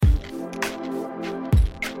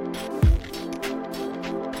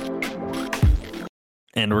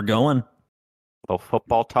And we're going. Little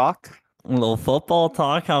football talk. A little football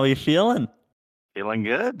talk. How are you feeling? Feeling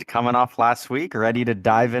good. Coming off last week. Ready to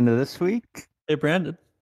dive into this week. Hey, Brandon.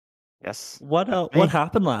 Yes. What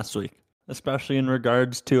happened last week? Especially in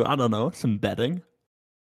regards to, I don't know, some betting.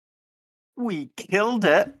 We killed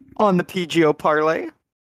it on the PGO parlay.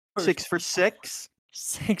 6 for 6.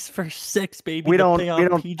 6 for 6, baby. We don't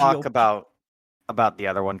PGO. talk about the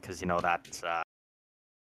other one because that's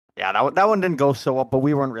that one didn't go so well, but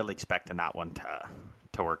we weren't really expecting that one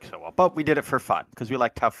to work so well. But we did it for fun because we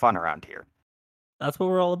like to have fun around here. That's what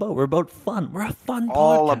we're all about. We're about fun. We're a fun podcast.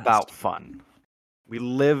 All about fun. We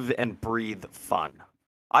live and breathe fun.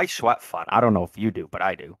 I sweat fun. I don't know if you do, but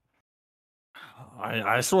I do.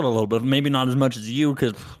 I sweat a little bit. Maybe not as much as you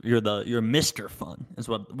because you're Mr. Fun is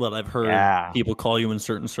what I've heard people call you in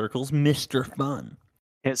certain circles. Mr. Fun.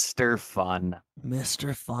 Mr. Fun.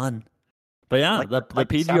 Mr. Fun. But yeah, the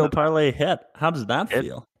PGO parlay hit. How does that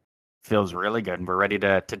feel? Feels really good. And we're ready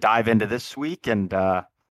to dive into this week and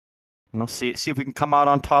see if we can come out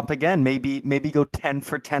on top again. Maybe go 10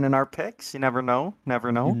 for 10 in our picks. You never know.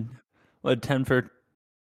 What, 10 for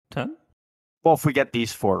 10? Well, if we get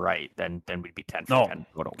these 4 right, then we'd be 10 for 10.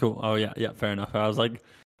 Cool. Oh, yeah, fair enough. I was like,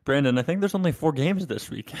 Brandon, I think there's only 4 games this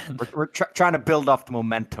weekend. We're trying to build off the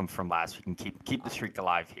momentum from last week and keep the streak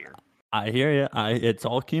alive here. I hear you. It's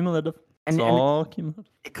all cumulative.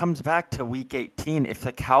 It comes back to week 18. If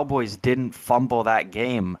the Cowboys didn't fumble that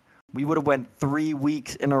game, we would have went 3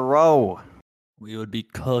 weeks in a row. We would be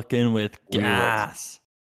cooking with gas.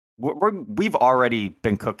 We've already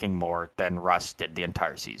been cooking more than Russ did the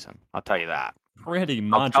entire season. I'll tell you that. Pretty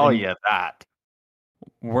much. I'll tell you that.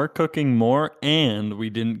 We're cooking more, and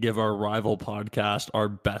we didn't give our rival podcast our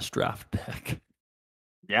best draft pick.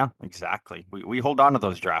 Yeah, exactly. We hold on to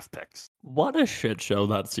those draft picks. What a shit show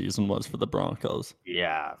that season was for the Broncos.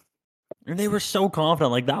 Yeah. And they were so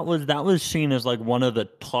confident. Like that was seen as like one of the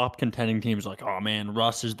top contending teams. Like, oh man,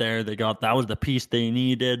 Russ is there. That was the piece they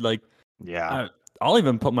needed. Like, yeah. I'll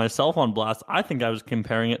even put myself on blast. I think I was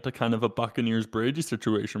comparing it to kind of a Buccaneers Brady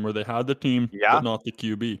situation where they had the team, but not the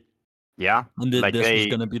QB. Yeah. And this was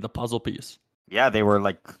going to be the puzzle piece. Yeah, they were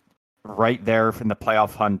like right there in the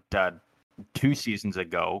playoff hunt 2 seasons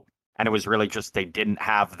ago. And it was really just they didn't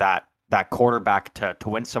have that quarterback to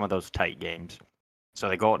win some of those tight games. So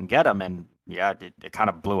they go out and get him, and it kind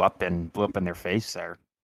of blew up in their face there.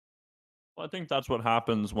 Well, I think that's what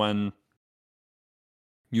happens when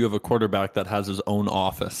you have a quarterback that has his own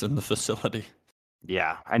office in the facility.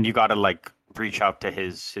 Yeah, and you got to like reach out to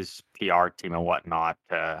his PR team and whatnot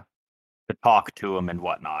to talk to him and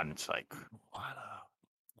whatnot. And it's like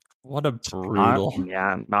what a brutal,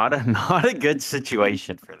 not a good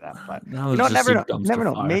situation for them. But never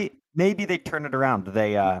know. Maybe they turn it around.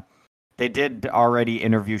 They did already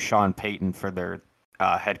interview Sean Payton for their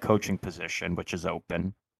head coaching position, which is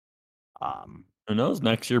open. Who knows?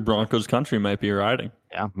 Next year, Broncos country might be riding.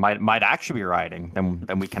 Yeah, might actually be riding.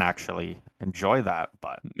 Then we can actually enjoy that.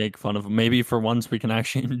 But make fun of them. Maybe for once we can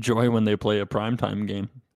actually enjoy when they play a primetime game.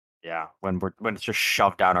 Yeah, when it's just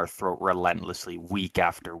shoved down our throat relentlessly week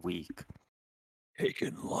after week. They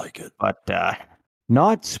can like it. But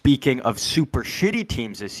not speaking of super shitty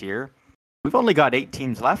teams this year. We've only got 8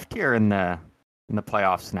 teams left here in the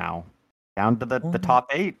playoffs now, down to the top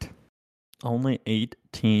 8. Only 8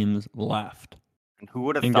 teams left. And who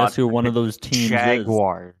would have thought? Guess who one of those teams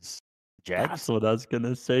Jaguars. is? That's what I was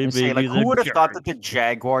gonna say. Who would have thought that the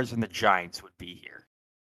Jaguars and the Giants would be here?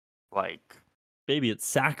 Like, baby, it's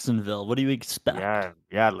Saxonville. What do you expect?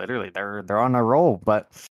 Yeah, literally, they're on a roll,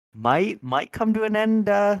 but might come to an end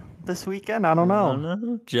this weekend. I don't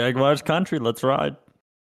know. Jaguars country, let's ride.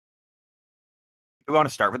 We want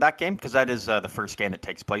to start with that game because that is the first game that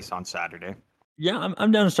takes place on Saturday. Yeah,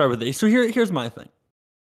 I'm down to start with it. So here's my thing.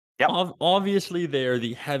 Yep. Obviously, they are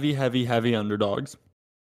the heavy underdogs.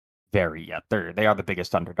 Very, yeah. They are the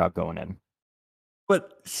biggest underdog going in.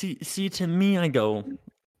 But see, to me, I don't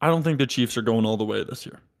think the Chiefs are going all the way this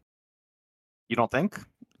year. You don't think?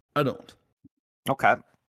 I don't. Okay.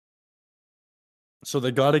 So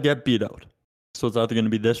they got to get beat out. So it's either going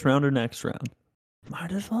to be this round or next round.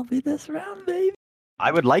 Might as well be this round, baby.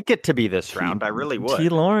 I would like it to be this round. I really would. T.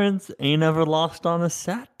 Lawrence ain't ever lost on a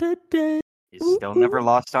Saturday. He's still never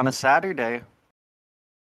lost on a Saturday.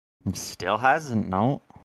 He still hasn't, no.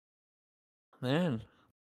 Man.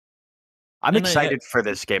 I'm excited for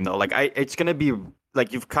this game, though. Like, it's going to be,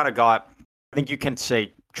 like, you've kind of got, I think you can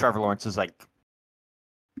say Trevor Lawrence is, like,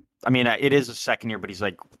 I mean, it is a second year, but he's,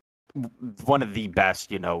 like, one of the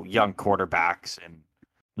best, young quarterbacks. And,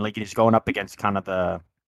 like, he's going up against kind of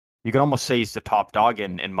you can almost say he's the top dog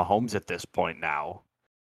in Mahomes at this point now.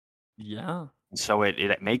 Yeah. So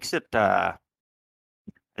it makes it.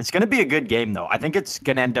 It's going to be a good game, though. I think it's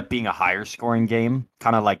going to end up being a higher scoring game,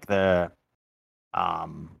 kind of like the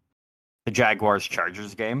Jaguars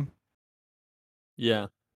Chargers game. Yeah,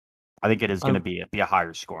 I think it is going to be a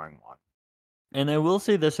higher scoring one. And I will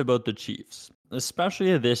say this about the Chiefs,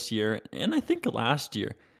 especially this year, and I think last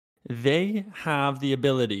year, they have the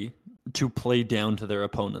ability to play down to their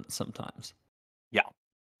opponents sometimes. Yeah,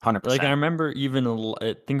 100%. Like I remember even,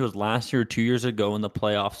 I think it was last year or 2 years ago in the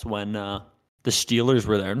playoffs when the Steelers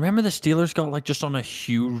were there. And remember the Steelers got like just on a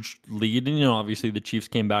huge lead, and obviously the Chiefs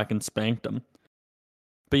came back and spanked them.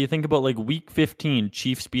 But you think about like week 15,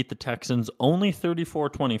 Chiefs beat the Texans only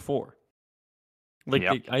 34-24. Like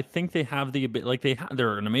Yep. I think they have the ability. Like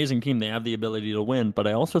they're an amazing team. They have the ability to win, but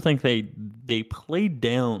I also think they play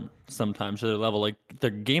down sometimes to their level. Like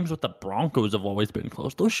their games with the Broncos have always been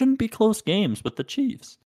close. Those shouldn't be close games with the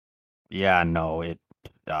Chiefs. Yeah, no, it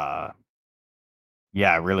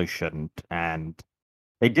really shouldn't. And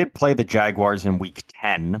they did play the Jaguars in week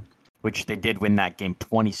 10, which they did win that game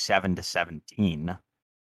 27-17.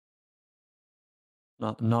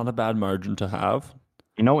 Not a bad margin to have.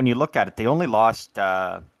 When you look at it, they only lost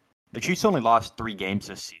the Chiefs only lost 3 games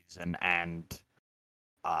this season, and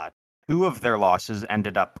 2 of their losses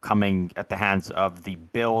ended up coming at the hands of the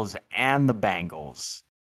Bills and the Bengals.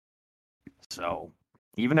 So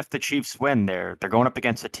even if the Chiefs win, they're going up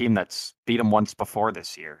against a team that's beat them once before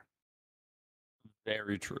this year.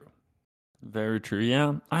 Very true. Very true.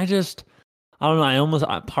 Yeah, I don't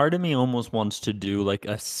know. Part of me almost wants to do like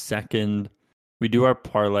a second. We do our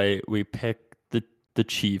parlay. We pick the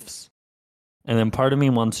Chiefs, and then part of me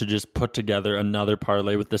wants to just put together another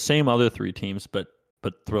parlay with the same other 3 teams, but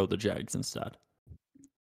throw the Jags instead.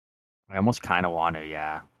 I almost kind of want to,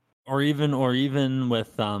 yeah. Or even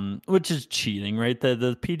with which is cheating, right?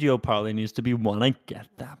 The PGO parlay needs to be 1. I get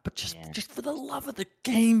that, but just for the love of the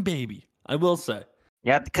game, baby. I will say.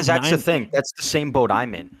 Yeah, because that's the thing. That's the same boat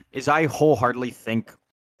I'm in. Is I wholeheartedly think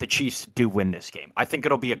the Chiefs do win this game. I think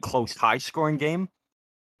it'll be a close, high-scoring game.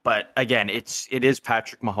 But again, it is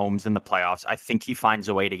Patrick Mahomes in the playoffs. I think he finds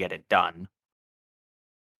a way to get it done.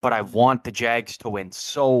 But I want the Jags to win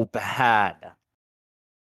so bad.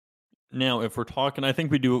 Now, if we're talking, I think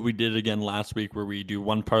we do what we did again last week, where we do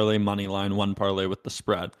 1 parlay money line, 1 parlay with the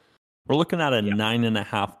spread. We're looking at a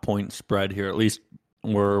 9.5 point spread here, at least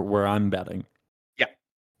where I'm betting. Yeah,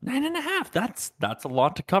 9.5. That's a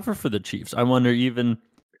lot to cover for the Chiefs. I wonder even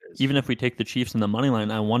if we take the Chiefs in the money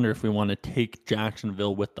line, I wonder if we want to take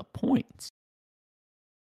Jacksonville with the points.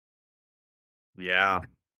 Yeah,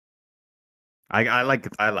 I like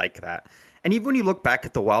that. And even when you look back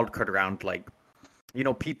at the wild card round, like,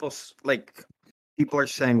 people are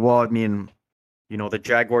saying, well, I mean, the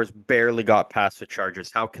Jaguars barely got past the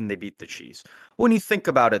Chargers. How can they beat the Chiefs? When you think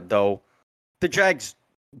about it, though, the Jags,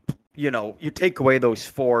 you take away those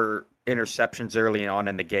 4 interceptions early on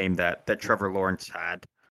in the game that Trevor Lawrence had,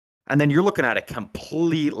 and then you're looking at a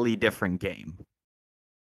completely different game.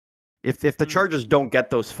 If the Chargers don't get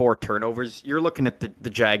those 4 turnovers, you're looking at the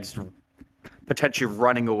Jags potentially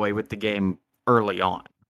running away with the game early on.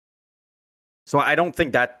 So I don't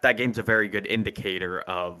think that game's a very good indicator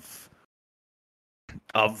of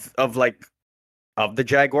the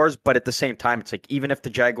Jaguars. But at the same time, it's like even if the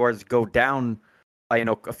Jaguars go down by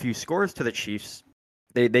a few scores to the Chiefs,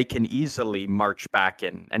 they can easily march back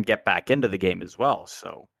and get back into the game as well.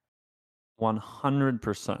 So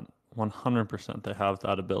 100%, they have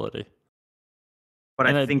that ability. But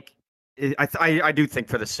I do think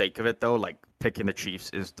for the sake of it, though, like picking the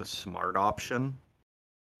Chiefs is the smart option.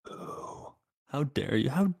 Oh, how dare you?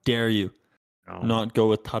 How dare you not go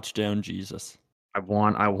with touchdown Jesus? I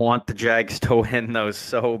want the Jags to win those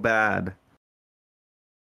so bad.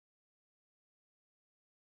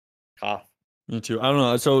 Tough. Me too. I don't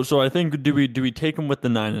know. So I think do we take them with the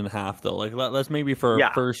 9.5 though? Like let's maybe for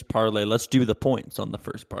our first parlay, let's do the points on the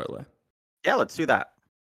first parlay. Yeah, let's do that.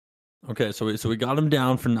 Okay, so we got them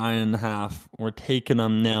down for 9.5. We're taking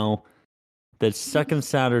them now. The second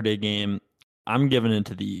Saturday game, I'm giving it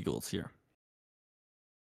to the Eagles here.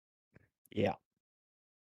 Yeah.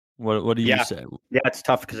 What do you say? Yeah, it's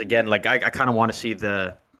tough because again, like I kind of want to see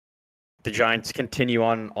the Giants continue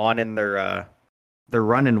on in their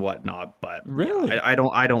run and whatnot, but really, I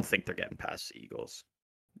don't think they're getting past the Eagles.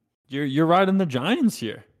 You're riding the Giants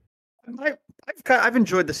here. I've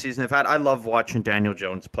enjoyed the season. I love watching Daniel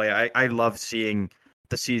Jones play. I love seeing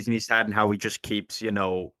the season he's had and how he just keeps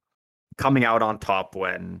coming out on top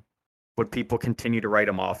when people continue to write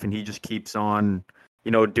him off, and he just keeps on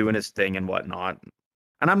doing his thing and whatnot.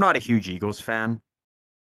 And I'm not a huge Eagles fan,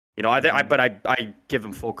 but I give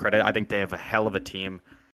him full credit. I think they have a hell of a team.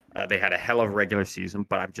 They had a hell of a regular season,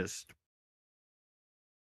 but I'm just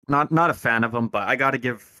not a fan of them. But I got to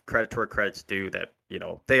give credit to where credit's due. That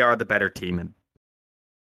they are the better team, and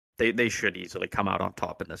they should easily come out on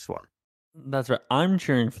top in this one. That's right. I'm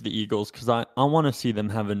cheering for the Eagles because I want to see them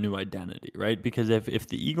have a new identity, right? Because if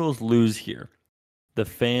the Eagles lose here, the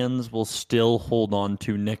fans will still hold on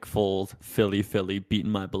to Nick Foles, Philly,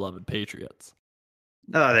 beating my beloved Patriots.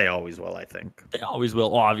 They always will, I think. They always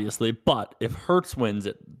will, obviously. But if Hurts wins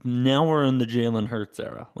it, now we're in the Jalen Hurts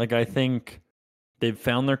era. Like, I think they've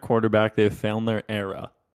found their quarterback. They've found their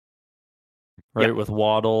era. Right? Yep. With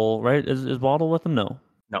Waddle, right? Is Waddle with them? No.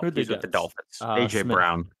 Who'd he's with the Dolphins. A.J.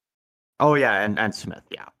 Brown. Oh, yeah, and Smith,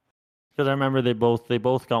 yeah. Because I remember they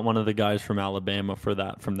both got one of the guys from Alabama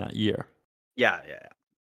from that year. Yeah.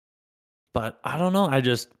 But I don't know. I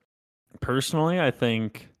just, personally, I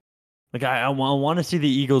think, like, I want to see the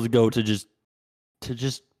Eagles go to just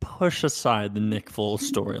push aside the Nick Foles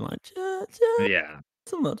storyline.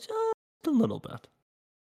 Just a little bit.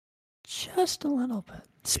 Just a little bit.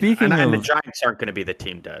 Speaking and the Giants aren't going to be the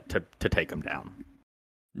team to take them down.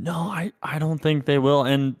 No, I don't think they will.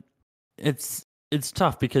 And it's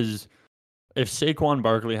tough because if Saquon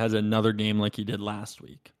Barkley has another game like he did last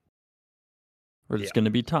week, it's going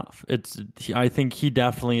to be tough. I think he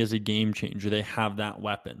definitely is a game changer. They have that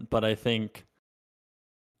weapon, but I think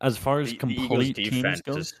as far as complete the teams defense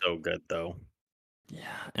go, is so good though. Yeah,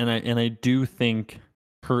 and I do think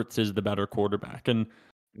Hurts is the better quarterback, and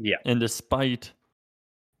despite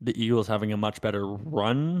the Eagles having a much better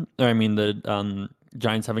the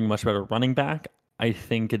Giants having a much better running back, I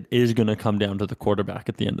think it is going to come down to the quarterback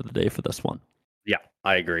at the end of the day for this one. Yeah,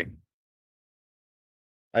 I agree.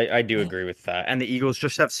 I do agree with that. And the Eagles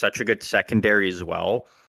just have such a good secondary as well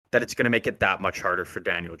that it's going to make it that much harder for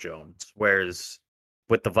Daniel Jones. Whereas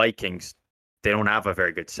with the Vikings, they don't have a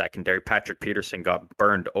very good secondary. Patrick Peterson got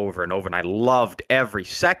burned over and over, and I loved every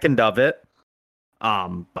second of it.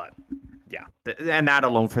 But yeah, and that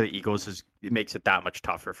alone for the Eagles it makes it that much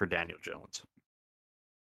tougher for Daniel Jones.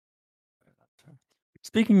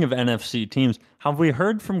 Speaking of NFC teams, have we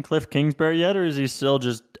heard from Cliff Kingsbury yet, or is he still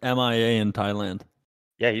just MIA in Thailand?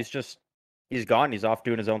 Yeah, he's gone. He's off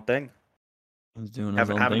doing his own thing. He's doing his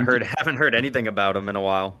own thing. Haven't heard anything about him in a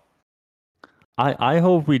while. I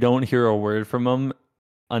hope we don't hear a word from him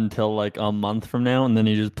until like a month from now, and then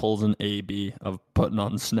he just pulls an AB of putting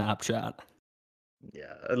on Snapchat.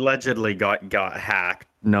 Yeah, allegedly got hacked.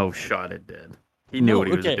 No shot it did. He knew what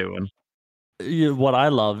he was doing. What I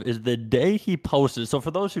love is the day he posted. So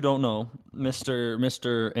for those who don't know,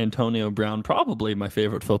 Mr. Antonio Brown, probably my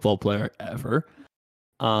favorite football player ever.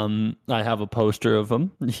 I have a poster of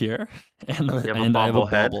him here, and I have a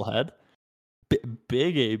bobblehead.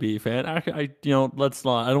 Big AB fan. Let's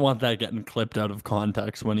not. I don't want that getting clipped out of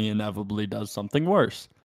context when he inevitably does something worse.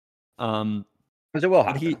 Because it will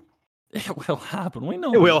happen. It will happen. We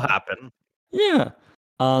know it will happen. Yeah.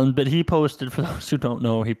 But he posted, for those who don't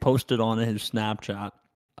know, he posted on his Snapchat,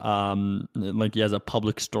 like he has a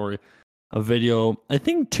public story, a video, I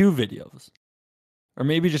think 2 videos, or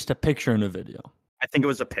maybe just a picture and a video. I think it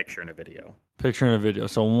was a picture and a video. Picture and a video.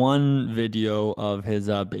 So one video of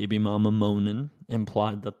his baby mama moaning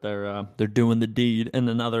implied that they're doing the deed, and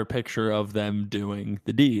another picture of them doing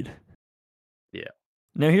the deed. Yeah.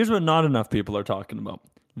 Now here's what not enough people are talking about.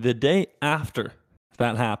 The day after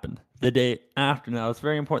that happened. The day after. Now, it's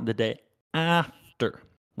very important. The day after.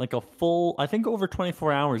 Like a full, I think over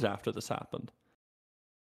 24 hours after this happened.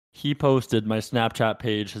 He posted, my Snapchat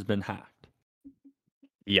page has been hacked.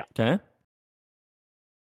 Yeah. Okay?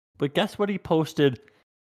 But guess what he posted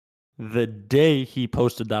the day he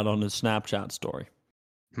posted that on his Snapchat story?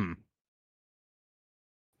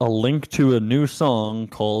 A link to a new song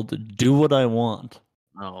called Do What I Want.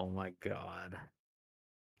 Oh my God.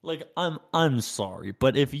 Like, I'm sorry,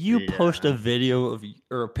 but if you post a video of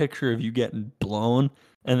or a picture of you getting blown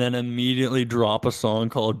and then immediately drop a song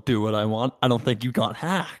called Do What I Want, I don't think you got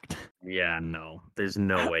hacked. Yeah, no. There's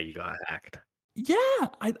no way you got hacked. Yeah,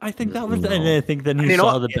 I think that was, and I think then he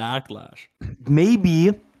saw the backlash.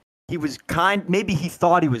 Maybe he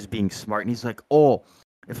thought he was being smart, and he's like, oh,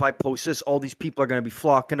 if I post this, all these people are going to be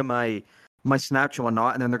flocking to my Snapchat and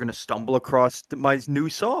whatnot, and then they're going to stumble across my new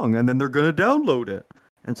song, and then they're going to download it.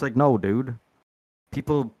 And it's like, no, dude.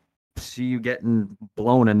 People see you getting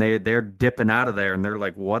blown, and they're dipping out of there, and they're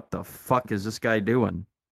like, what the fuck is this guy doing?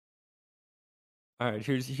 All right,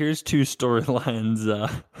 here's 2 storylines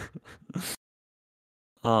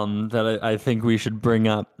that I think we should bring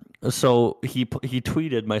up. So he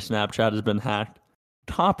tweeted, my Snapchat has been hacked.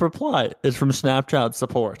 Top reply is from Snapchat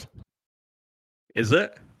support. Is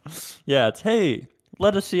it? Yeah, it's, hey,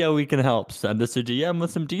 Let us see how we can help. Send us a DM with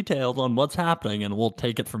some details on what's happening, and we'll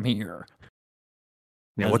take it from here.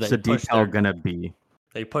 Yeah, what's the detail gonna be?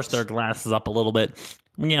 They push their glasses up a little bit.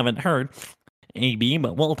 We haven't heard AB,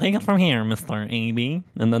 but we'll take it from here, Mr. AB.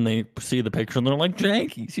 And then they see the picture and they're like,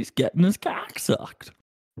 Jake, he's getting his cock sucked.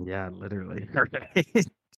 Yeah, literally.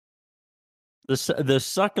 The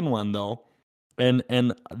second one, though, and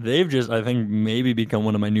they've just, I think, maybe become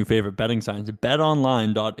one of my new favorite betting signs.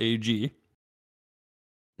 BetOnline.ag.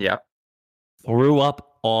 Yeah. Threw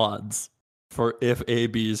up odds for if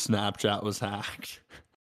AB's Snapchat was hacked.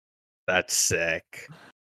 That's sick.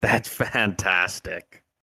 That's fantastic.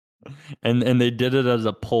 And they did it as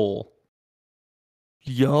a poll.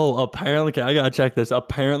 Yo, apparently, I gotta check this.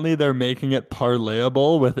 Apparently, they're making it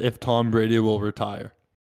parlayable with if Tom Brady will retire.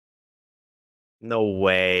 No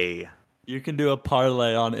way. You can do a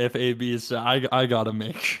parlay on if AB's. I gotta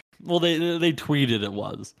make. Well, they tweeted it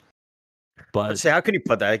was. But let's say, how can you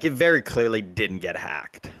put that? Like, it very clearly didn't get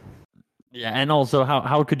hacked. Yeah, and also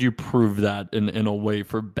how could you prove that in a way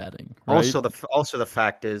for betting? Right? Also the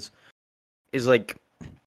fact is like,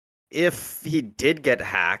 if he did get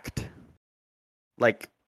hacked, like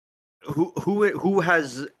who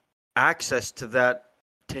has access to that,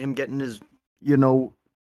 to him getting his,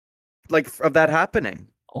 like, of that happening?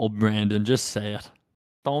 Oh, Brandon, just say it.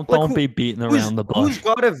 Don't be beating around the bush. Who's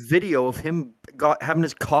got a video of him having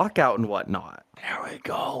his cock out and whatnot? There we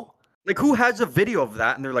go. Like, who has a video of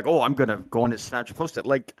that? And they're like, "Oh, I'm gonna go on his Snapchat, post it."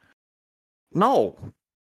 Like, no.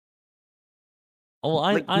 Oh,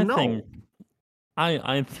 I no. think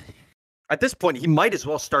at this point he might as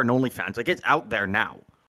well start an OnlyFans. Like, it's out there now.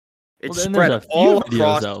 It's spread all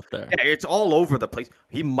across out there. Yeah, it's all over the place.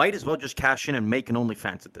 He might as well just cash in and make an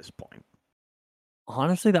OnlyFans at this point.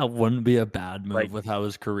 Honestly, that wouldn't be a bad move with how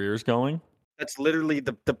his career's going. That's literally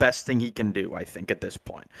the best thing he can do, I think, at this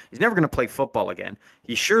point. He's never going to play football again.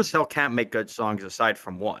 He sure as hell can't make good songs aside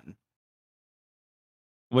from one.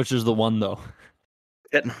 Which is the one, though?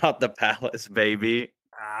 Getting out the palace, baby.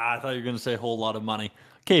 I thought you were going to say a whole lot of money.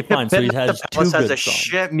 Okay, fine. So he has two good songs.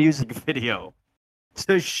 Shit music video. It's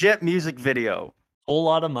a shit music video. Whole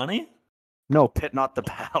lot of money? No, Pit Not the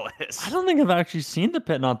Palace. I don't think I've actually seen the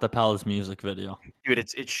Pit Not the Palace music video. Dude,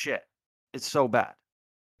 it's shit. It's so bad.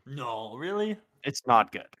 No, really? It's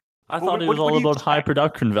not good. I thought it was all about high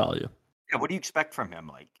production value. Yeah, what do you expect from him?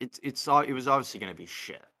 Like, it was obviously going to be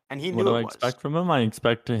shit, and he knew it was. What do I expect from him? I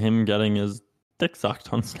expect him getting his dick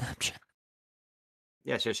sucked on Snapchat.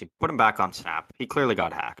 Yeah, seriously, put him back on Snap. He clearly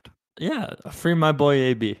got hacked. Yeah, free my boy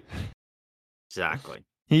AB. Exactly.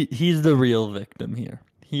 He's the real victim here.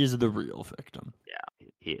 He's the real victim. Yeah,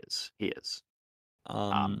 he is. He is.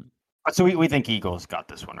 So we think Eagles got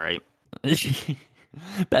this one, right?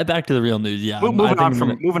 Back to the real news. Yeah,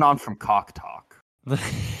 moving on from cock talk.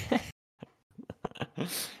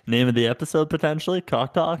 Name of the episode potentially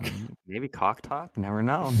cock talk. Maybe cock talk. Never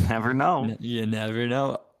know. Never know. You never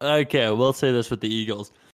know. Okay, we'll say this with the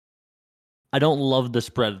Eagles. I don't love the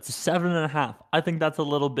spread. It's 7.5. I think that's a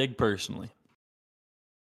little big personally.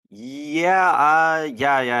 Yeah.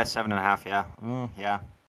 7.5. Yeah. Yeah.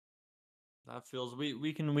 That feels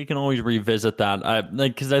we can always revisit that.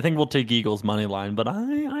 Because I think we'll take Eagles money line, but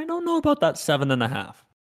I don't know about that 7.5.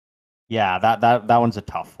 Yeah, that one's a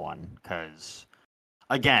tough one because,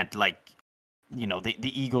 again, like, the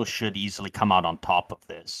Eagles should easily come out on top of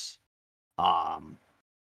this.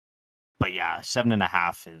 But yeah,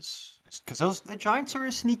 7.5 is because the Giants are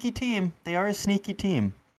a sneaky team. They are a sneaky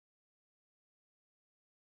team.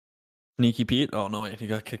 Sneaky Pete? Oh no, wait, he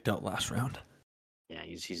got kicked out last round. Yeah,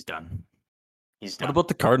 he's done. What about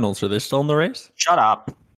the Cardinals? Are they still in the race? Shut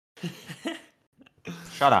up.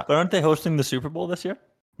 Shut up. But aren't they hosting the Super Bowl this year?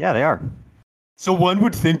 Yeah, they are. So one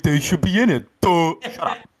would think they should be in it. Shut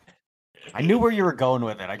up. I knew where you were going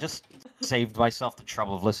with it. I just saved myself the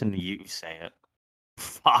trouble of listening to you say it.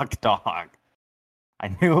 Fuck, dog.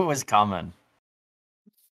 I knew it was coming.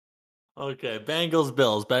 Okay, Bengals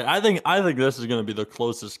Bills. But I think this is going to be the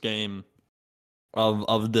closest game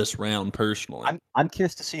of this round personally. I'm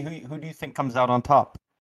curious to see who do you think comes out on top.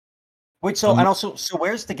 Wait, so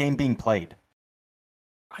where's the game being played?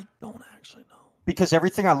 I don't actually know. Because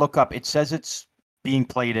everything I look up, it says it's being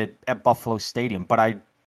played at Buffalo Stadium, but I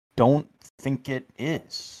don't think it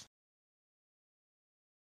is.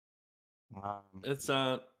 I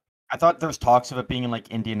thought there was talks of it being in like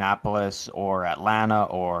Indianapolis or Atlanta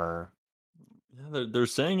or. Yeah, they're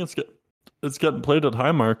saying it's getting played at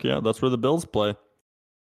Highmark. Yeah, that's where the Bills play.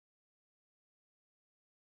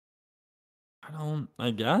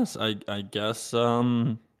 I guess. Was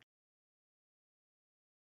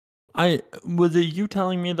it you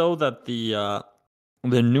telling me though that the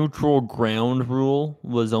the neutral ground rule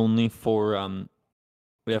was only for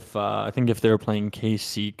if I think if they were playing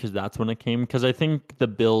KC because that's when it came. Because I think the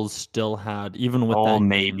Bills still had, even with Oh, that game,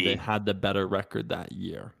 they maybe. had the better record that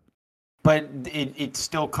year. But it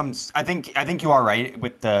still comes. I think you are right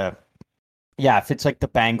with the. Yeah, if it's like the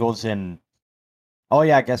Bengals and. Oh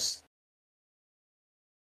yeah, I guess.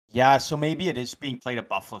 Yeah, so maybe it is being played at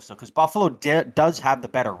Buffalo still because Buffalo does have the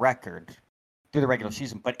better record through the regular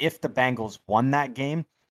season. But if the Bengals won that game,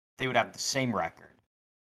 they would have the same record.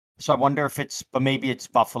 So I wonder if it's, but maybe it's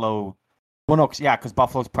Buffalo. Well, no, yeah, because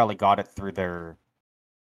Buffalo's probably got it through their.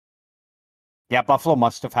 Yeah, Buffalo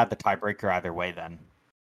must have had the tiebreaker either way then,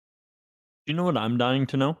 You know what I'm dying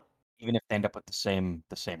to know? even if they end up with the same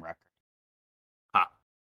record.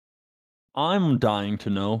 I'm dying to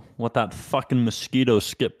know what that fucking mosquito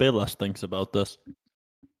Skip Bayless thinks about this.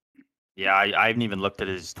 Yeah, I haven't even looked at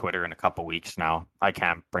his Twitter in a couple weeks now. I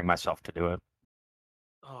can't bring myself to do it.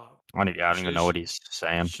 I don't even know what he's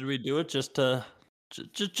saying. Should we do it just to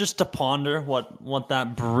ponder what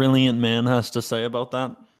that brilliant man has to say about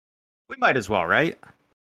that? We might as well, right?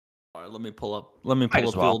 All right, let me pull up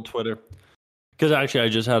as the well. old Twitter. Because actually, I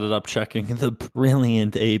just had it up checking the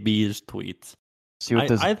brilliant AB's tweets. See what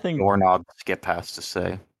this doorknob Skip has to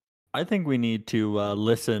say. I think we need to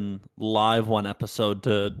listen live one episode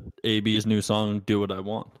to AB's new song, "Do What I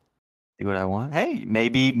Want." Do what I want. Hey,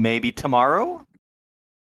 maybe tomorrow.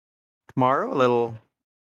 Tomorrow, a little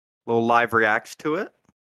live reacts to it.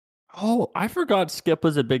 Oh, I forgot Skip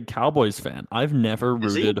was a big Cowboys fan. I've never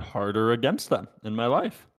Is he? rooted harder against them in my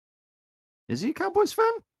life. Is he a Cowboys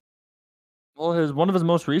fan? Well, one of his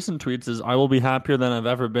most recent tweets is, "I will be happier than I've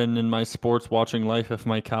ever been in my sports watching life if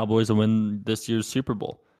my Cowboys win this year's Super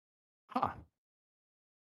Bowl. Huh.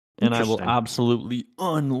 And I will Interesting. absolutely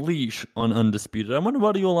unleash on Undisputed." I wonder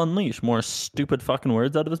what he'll unleash. More stupid fucking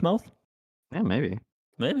words out of his mouth? Yeah, maybe.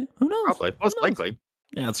 Maybe. Who knows? Probably. Most likely.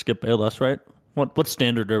 Yeah, it's Skip Bayless, right? What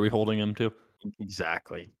standard are we holding him to?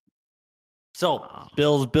 Exactly. So,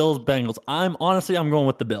 Bills, Bengals. I'm going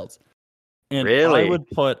with the Bills. And Really?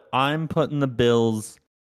 I'm putting the Bills.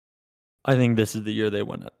 I think this is the year they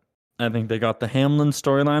win it. I think they got the Hamlin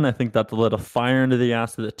storyline. I think that lit a fire into the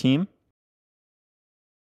ass of the team.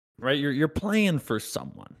 Right? You're playing for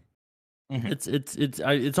someone.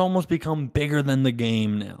 Mm-hmm. It's almost become bigger than the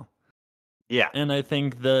game now. Yeah. And I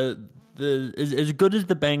think the as good as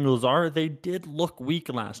the Bengals are, they did look weak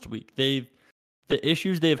last week. The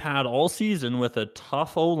issues they've had all season with a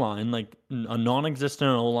tough O-line, like a non-existent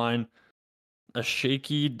O-line, a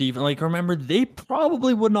shaky defense. Like, remember, they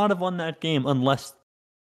probably would not have won that game unless,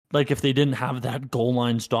 like, if they didn't have that goal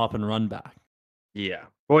line stop and run back. Yeah.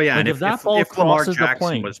 Well, yeah, Like, and if that ball if Lamar crosses the Jackson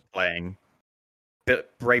plane, was playing, the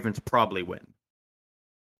Ravens probably win.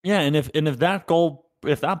 yeah, and if that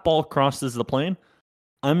ball crosses the plane,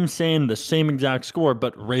 I'm saying the same exact score,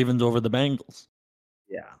 but Ravens over the Bengals.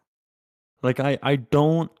 Yeah. Like, I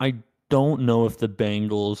don't know if the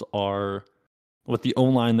Bengals are, with the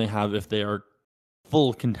O-line they have, if they are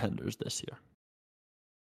full contenders this year.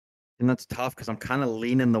 And that's tough because I'm kind of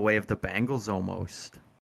leaning the way of the Bengals almost.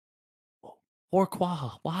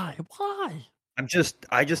 Pourquoi? Why? I just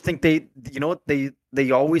think they,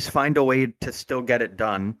 they always find a way to still get it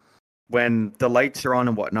done when the lights are on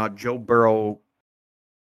and whatnot. Joe Burrow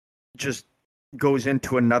just goes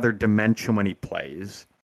into another dimension when he plays.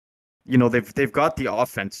 They've got the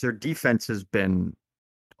offense. Their defense has been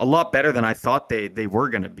a lot better than I thought they were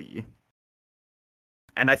going to be.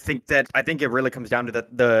 And I think it really comes down to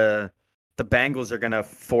that the Bengals are going to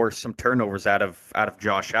force some turnovers out of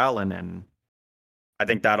Josh Allen, and I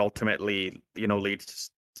think that ultimately,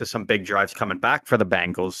 leads to some big drives coming back for the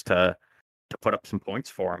Bengals to put up some points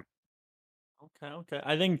for him. Okay.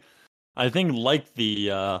 I think like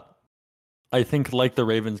the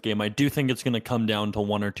Ravens game, I do think it's going to come down to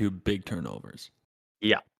one or two big turnovers.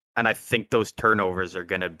 Yeah, and I think those turnovers are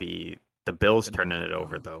going to be the Bills turning it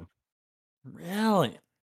over, though. Really?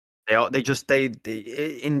 And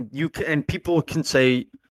people can say,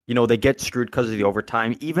 they get screwed because of the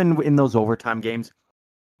overtime. Even in those overtime games,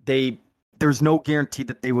 there's no guarantee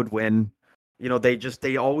that they would win.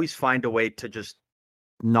 They always find a way to just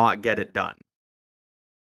not get it done.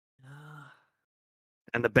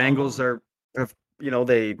 And the Bengals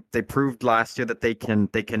they proved last year that they can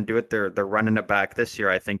do it. They're running it back this year,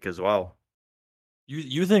 I think, as well.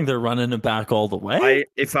 You think they're running it back all the way?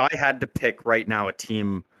 If I had to pick right now a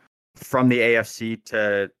team from the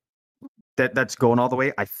AFC that's going all the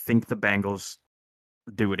way, I think the Bengals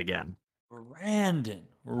do it again. Brandon,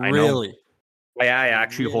 really? I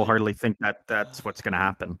actually wholeheartedly think that's what's going to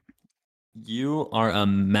happen. You are a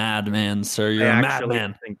madman, sir. You're a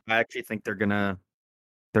madman. I actually think they're gonna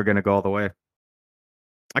they're going to go all the way.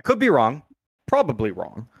 I could be wrong, probably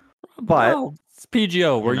wrong, but well, it's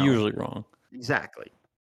PGO. We're usually wrong. Exactly.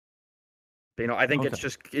 I think Okay.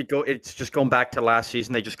 it's just going back to last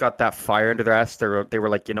season. They just got that fire under their ass. They were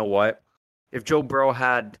like, you know what? If Joe Burrow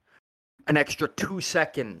had an extra 2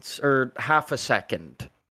 seconds or half a second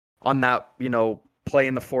on that, play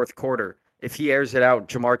in the fourth quarter, if he airs it out,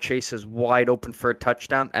 Jamar Chase is wide open for a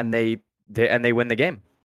touchdown, and they win the game.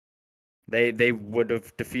 They would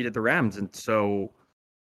have defeated the Rams, and so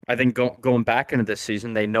I think going back into this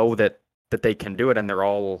season, they know that they can do it, and they're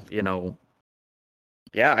all,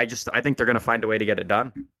 yeah. I think they're going to find a way to get it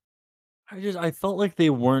done. I felt like they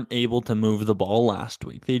weren't able to move the ball last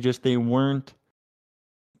week. They weren't.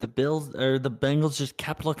 The Bills or the Bengals just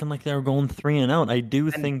kept looking like they were going 3 and out. I do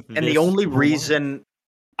think, and the only reason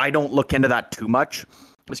I don't look into that too much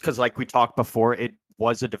is because, like we talked before, it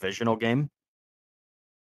was a divisional game.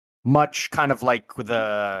 Much kind of like with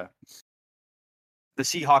the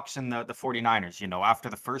Seahawks and the 49ers. After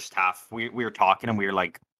the first half, we were talking and we were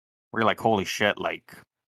like, holy shit, like.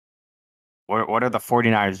 What are the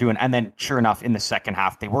 49ers doing? And then, sure enough, in the second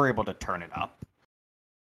half, they were able to turn it up.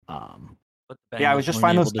 I was just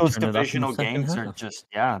finding those divisional games are just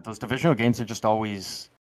those divisional games are just always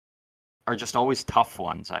tough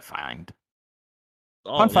ones. I find.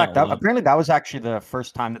 Fun fact: apparently that was actually the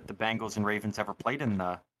first time that the Bengals and Ravens ever played in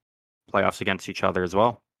the playoffs against each other as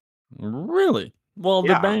well. Really? Well,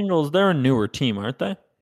 the Bengals, they're a newer team, aren't they?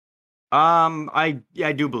 I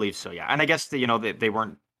do believe so. Yeah, and I guess they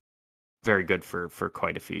weren't very good for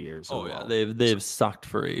quite a few years. Oh yeah, they've sucked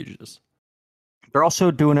for ages. They're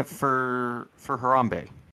also doing it for Harambe,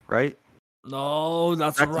 right? No,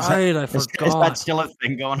 that's right. I forgot. Is that still a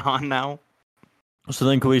thing going on now? So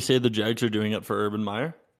then, can we say the Jags are doing it for Urban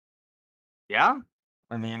Meyer? Yeah,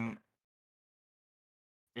 I mean,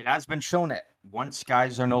 it has been shown that once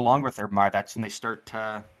guys are no longer with Urban Meyer, that's when they start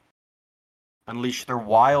to unleash their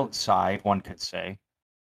wild side. One could say.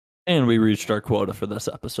 And we reached our quota for this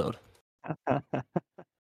episode.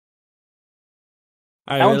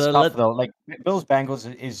 That one's tough, though. Like, Bills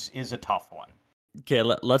Bengals is a tough one. Okay,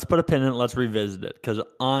 let's put a pin in it. Let's revisit it because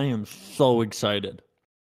I am so excited.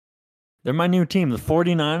 They're my new team, the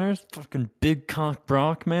 49ers. Fucking big cock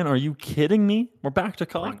Brock, man. Are you kidding me? We're back to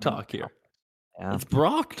cock talk here. Yeah. It's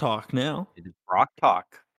Brock talk now. It is Brock talk.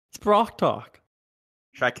 It's Brock talk.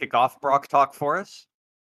 Should I kick off Brock talk for us?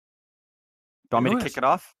 Do you want me to kick it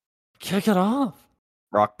off? Kick it off.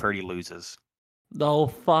 Brock Purdy loses. Oh,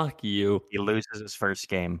 fuck you. He loses his first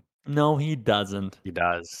game. No, he doesn't. He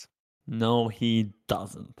does. No, he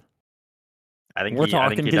doesn't. I think we're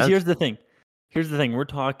talking, because here's the thing. We're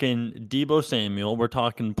talking Deebo Samuel. We're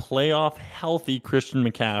talking playoff healthy Christian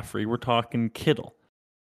McCaffrey. We're talking Kittle.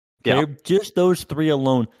 Okay, yeah. Just those three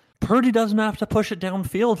alone. Purdy doesn't have to push it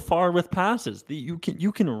downfield far with passes. You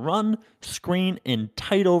can run, screen, and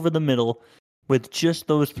tight over the middle with just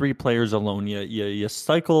those three players alone. You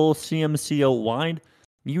cycle CMC out wide.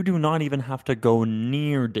 You do not even have to go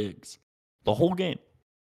near Diggs the whole game.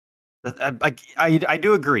 I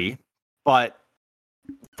do agree, but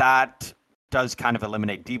that does kind of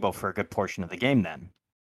eliminate Deebo for a good portion of the game then.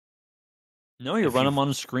 No, you run him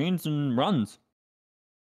on screens and runs.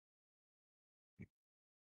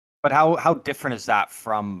 But how different is that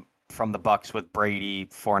from the Bucs with Brady,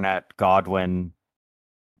 Fournette, Godwin,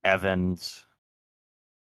 Evans?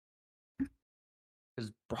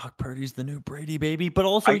 Because Brock Purdy's the new Brady, baby. But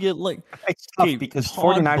also it's tough because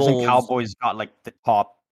 49ers and Cowboys got like the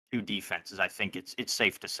top two defenses. I think it's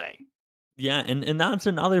safe to say. Yeah, and that's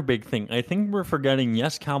another big thing. I think we're forgetting,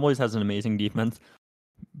 yes, Cowboys has an amazing defense.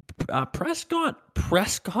 Prescott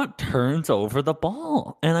turns over the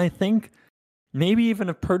ball. And I think maybe even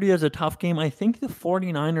if Purdy has a tough game, I think the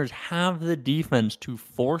 49ers have the defense to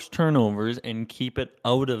force turnovers and keep it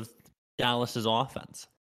out of Dallas's offense.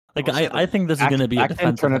 I think this is going to be a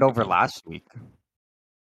defensive. Turn it over last week.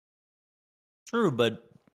 True, but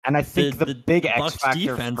and I think the big X factor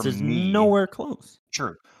defense for is me, nowhere close.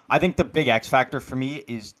 True. I think the big X factor for me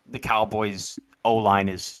is the Cowboys' O-line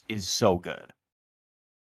is so good.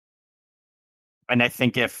 And I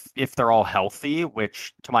think if they're all healthy,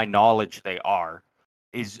 which to my knowledge they are,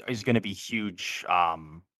 is going to be huge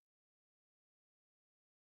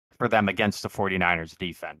for them against the 49ers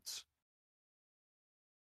defense.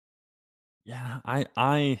 Yeah, I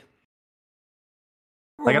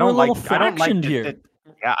don't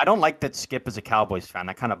like that Skip is a Cowboys fan.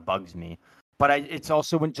 That kind of bugs me. But it's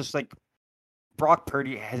also when just like Brock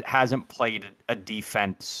Purdy hasn't played a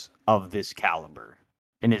defense of this caliber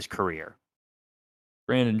in his career.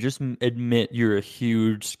 Brandon, just admit you're a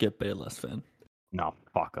huge Skip Bayless fan. No,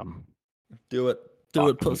 fuck him. Do it. Do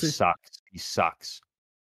it, pussy. He sucks.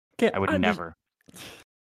 Okay, I would never.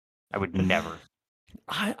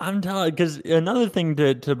 I'm telling you, because another thing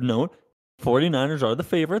to note, 49ers are the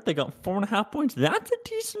favorite. They got 4.5 points. That's a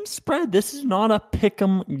decent spread. This is not a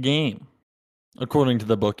pick'em game, according to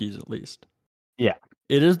the bookies at least. Yeah.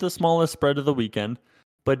 It is the smallest spread of the weekend,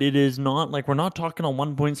 but it is not like we're not talking a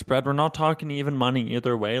 1 point spread. We're not talking even money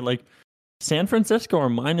either way. Like San Francisco are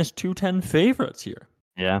minus 210 favorites here.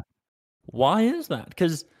 Yeah. Why is that?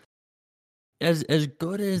 Because as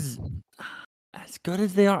good as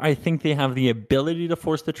they are, I think they have the ability to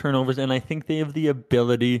force the turnovers, and I think they have the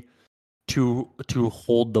ability to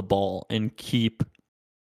hold the ball and keep,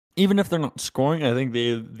 even if they're not scoring, I think they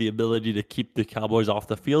have the ability to keep the Cowboys off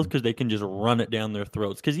the field because they can just run it down their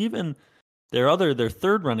throats. Because even their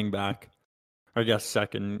third running back, or I guess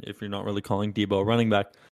second, if you're not really calling Debo running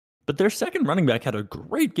back, but their second running back had a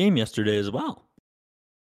great game yesterday as well.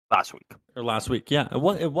 Last week, yeah.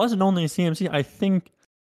 It wasn't only a CMC. I think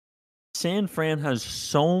San Fran has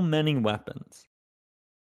so many weapons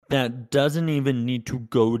that doesn't even need to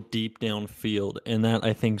go deep downfield, and that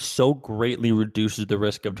I think so greatly reduces the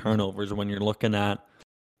risk of turnovers when you're looking at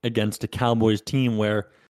against a Cowboys team where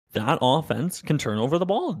that offense can turn over the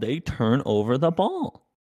ball. They turn over the ball.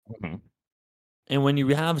 Mm-hmm. And when you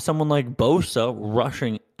have someone like Bosa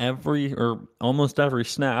rushing almost every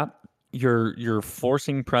snap, you're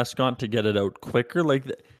forcing Prescott to get it out quicker. Like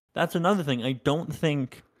that's another thing. I don't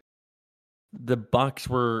think the Bucs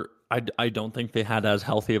were. I don't think they had as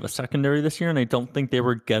healthy of a secondary this year, and I don't think they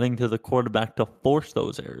were getting to the quarterback to force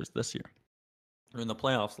those errors this year or in the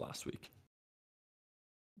playoffs last week.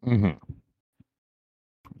 Mm-hmm.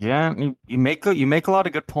 Yeah, you make a lot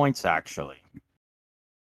of good points actually.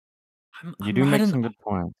 You do make some good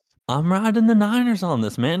points. I'm riding the Niners on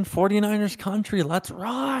this, man. 49ers country. Let's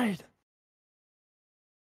ride.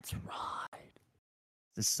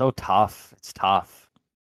 It's so tough. It's tough.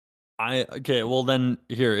 Okay, well then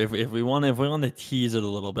here, if we want to tease it a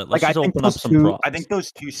little bit, let's like, just open up some props. I think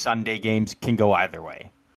those two Sunday games can go either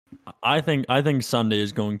way. I think Sunday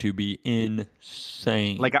is going to be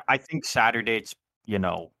insane. Like I think Saturday, it's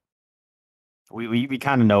we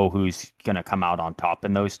kind of know who's gonna come out on top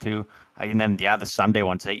in those two, and then the Sunday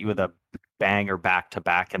ones hit you with a banger back to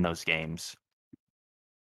back in those games.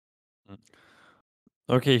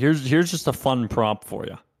 Okay, here's just a fun prop for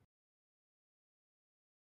you.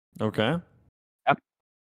 Okay. Yep.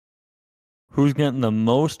 Who's getting the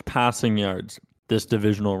most passing yards this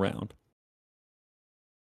divisional round?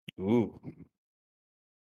 Ooh.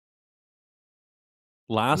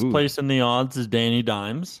 Last place in the odds is Danny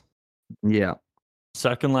Dimes. Yeah.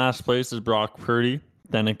 Second last place is Brock Purdy.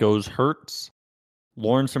 Then it goes Hurts.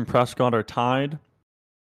 Lawrence and Prescott are tied.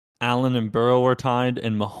 Allen and Burrow are tied,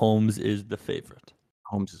 and Mahomes is the favorite.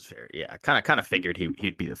 Mahomes is fair. Yeah, I kind of figured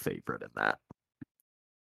he'd be the favorite in that.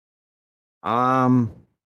 I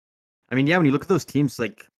mean, yeah, when you look at those teams,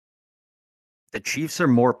 like the Chiefs are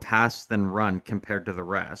more pass than run compared to the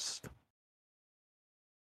rest.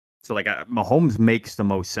 So, like, Mahomes makes the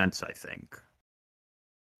most sense, I think.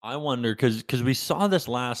 I wonder because we saw this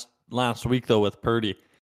last week though with Purdy.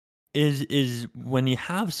 Is when you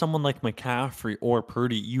have someone like McCaffrey or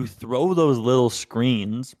Purdy, you throw those little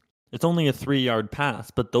screens. It's only a 3-yard pass,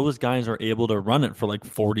 but those guys are able to run it for like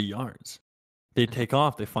 40 yards. They take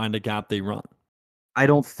off, they find a gap, they run. I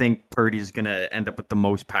don't think Purdy's going to end up with the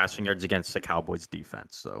most passing yards against the Cowboys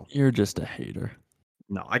defense. So you're just a hater.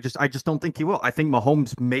 No, I just don't think he will. I think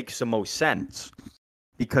Mahomes makes the most sense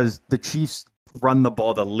because the Chiefs run the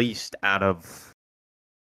ball the least out of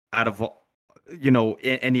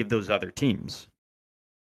any of those other teams.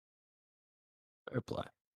 Fair play.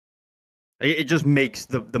 It just makes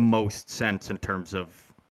the most sense in terms of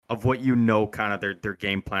what kind of their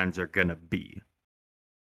game plans are gonna be.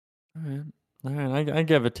 All right. I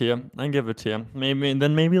give it to you.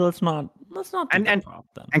 Maybe let's not do the prop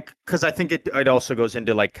then. And because I think it also goes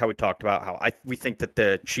into like how we talked about how we think that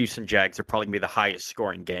the Chiefs and Jags are probably gonna be the highest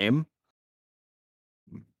scoring game.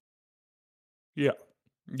 Yeah.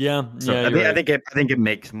 So I think it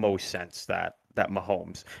makes most sense that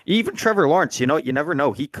Mahomes, even Trevor Lawrence, you never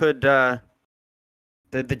know. He could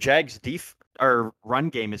the Jags or run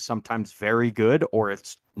game is sometimes very good or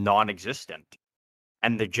it's non-existent.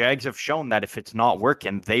 And the Jags have shown that if it's not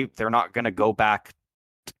working, they're not going to go back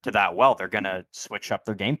to that well. They're going to switch up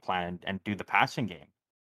their game plan and do the passing game.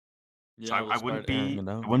 Yeah, so I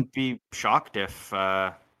wouldn't be shocked if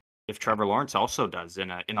Trevor Lawrence also does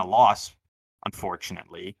in a loss,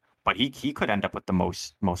 unfortunately. But he could end up with the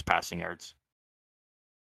most passing yards.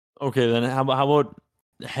 Okay, then how about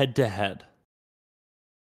head to head?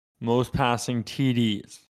 Most passing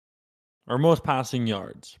TDs or most passing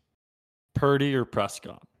yards? Purdy or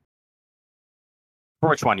Prescott? For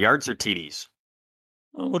which one, yards or TDs?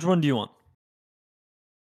 Which one do you want?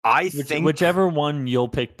 I think whichever one you'll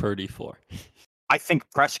pick Purdy for. I think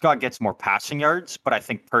Prescott gets more passing yards, but I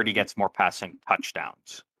think Purdy gets more passing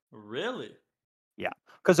touchdowns. Really? Yeah,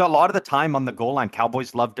 because a lot of the time on the goal line,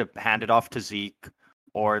 Cowboys love to hand it off to Zeke,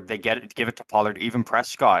 or they give it to Pollard. Even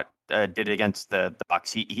Prescott did it against the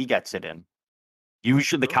Bucs. He gets it in.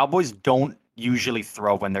 Usually, the Cowboys don't usually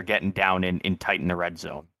throw when they're getting down in tight in the red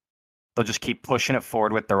zone. They'll just keep pushing it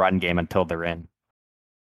forward with the run game until they're in.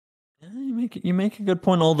 Yeah, you make a good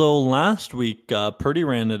point. Although last week Purdy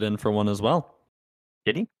ran it in for one as well.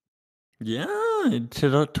 Did he? Yeah, it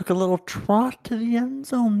took a little trot to the end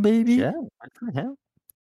zone, baby. Yeah, good for him.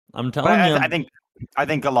 I'm telling you. I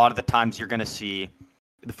think a lot of the times you're going to see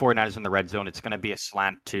the 49ers in the red zone. It's going to be a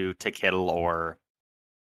slant to Kittle or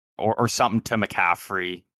something to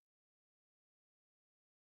McCaffrey.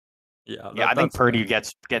 Yeah, I think Purdy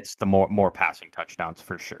gets the more passing touchdowns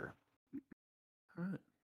for sure. All right.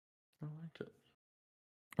 I like it.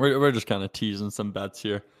 We're just kind of teasing some bets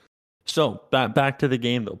here. So back to the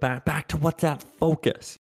game though. Back to what's at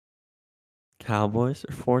focus. Cowboys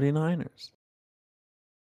or 49ers?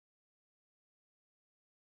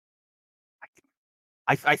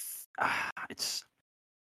 It's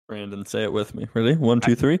Brandon, say it with me. Ready? 1,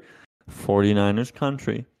 2, 3. 49ers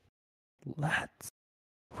country. Let's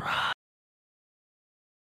ride.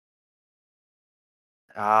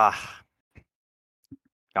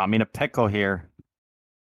 Got me in a pickle here.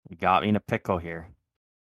 You got me in a pickle here.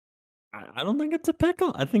 I don't think it's a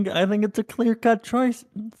pickle. I think it's a clear-cut choice.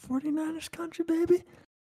 49ers country, baby.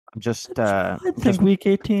 I'm just I think week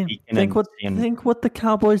 18. Think what the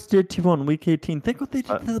Cowboys did to you on week 18. Think what they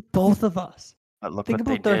did to both of us. Think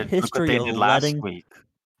about their history of letting week.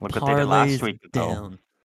 Look what they did last week down.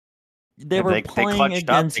 They were playing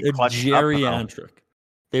against a geriatric.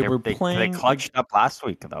 They clutched up last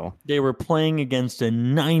week though. They were playing against a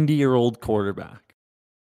 90-year-old quarterback.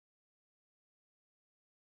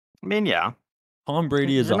 I mean, yeah. Tom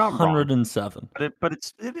Brady is 107. But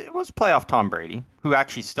it was playoff Tom Brady, who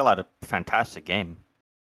actually still had a fantastic game.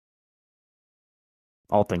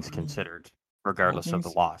 All things considered, regardless of the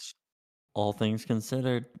loss. All things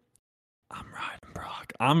considered, I'm riding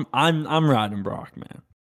Brock. I'm riding Brock, man.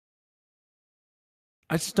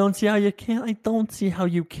 I just don't see how you can't. I don't see how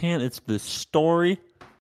you can't. It's the story.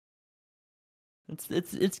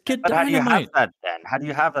 It's good dynamite. How do you have that then? How do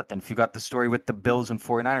you have that then? If you got the story with the Bills and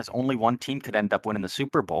 49ers, only one team could end up winning the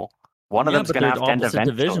Super Bowl. One of them's going to have to end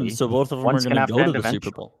eventually. Divisions, so both of them are going to go to the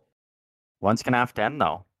Super Bowl. One's going to have to end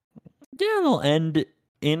though. Yeah, they'll end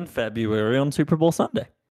in February on Super Bowl Sunday.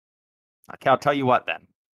 Okay, I'll tell you what then.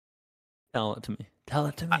 Tell it to me. Give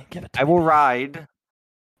it to me. I will ride,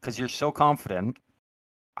 because you're so confident.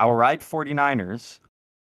 I will ride 49ers,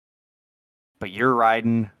 but you're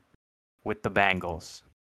riding with the Bengals.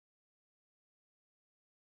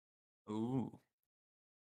 Ooh.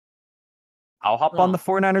 I'll hop on the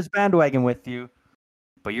 49ers bandwagon with you,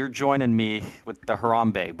 but you're joining me with the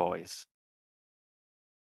Harambe boys.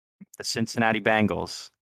 The Cincinnati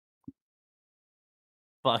Bengals.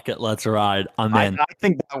 Fuck it, let's ride. I'm in. I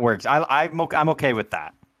think that works. I'm okay with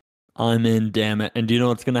that. I'm in, damn it. And do you know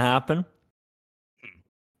what's going to happen?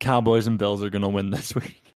 Cowboys and Bills are going to win this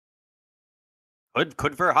week.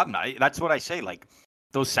 Could very happen. That's what I say. Like,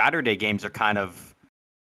 those Saturday games are kind of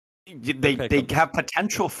they have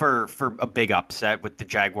potential for a big upset with the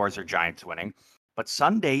Jaguars or Giants winning. But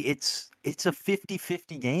Sunday, it's a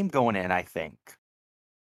 50-50 game going in, I think.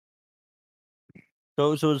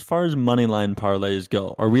 So as far as moneyline parlays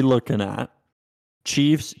go, are we looking at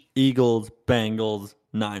Chiefs, Eagles, Bengals,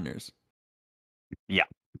 Niners? Yeah.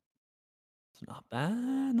 It's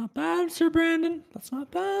not bad, Sir Brandon. That's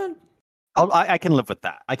not bad. I can live with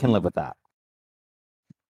that.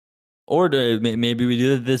 Or maybe we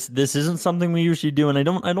do this. This isn't something we usually do, and I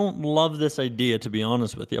don't love this idea, to be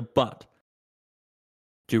honest with you. But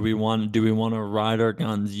do we want to ride our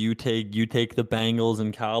guns? You take the Bengals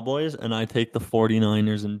and Cowboys, and I take the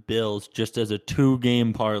 49ers and Bills, just as a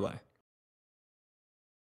 2-game parlay.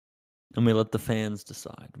 And we let the fans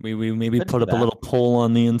decide. We maybe put up a little poll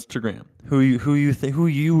on the Instagram. Who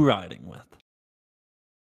you riding with?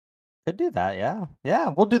 Could do that, yeah.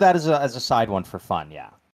 Yeah, we'll do that as a side one for fun, yeah.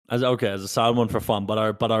 As a side one for fun. But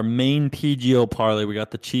our main PGO parlay, we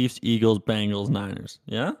got the Chiefs, Eagles, Bengals, Niners.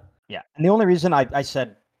 Yeah? Yeah. And the only reason I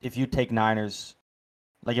said if you take Niners,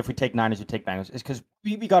 like if we take Niners, you take Bengals, is because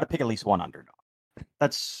we got to pick at least one underdog.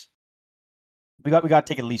 We got to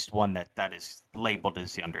take at least one that is labeled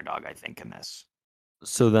as the underdog, I think, in this.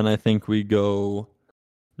 So then I think we go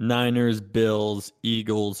Niners, Bills,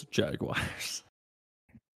 Eagles, Jaguars.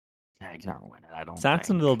 Jags aren't winning, I don't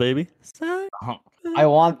Saxonville, think. baby. I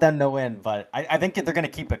want them to win, but I think they're going to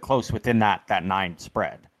keep it close within that 9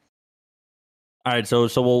 spread. All right, so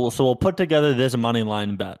we'll put together this money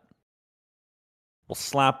line bet. We'll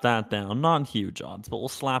slap that down. Not huge odds, but we'll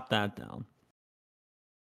slap that down.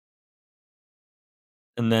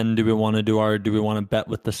 And then do we want to bet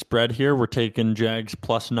with the spread here? We're taking Jags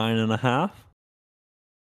plus 9.5.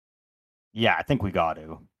 Yeah, I think we got to.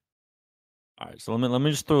 All right, so let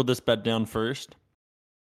me just throw this bet down first.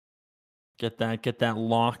 Get that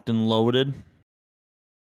locked and loaded.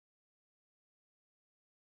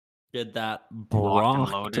 Get that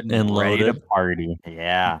brocked and loaded. Ready to party.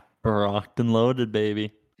 Yeah. Brocked and loaded,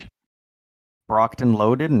 baby. Brocked and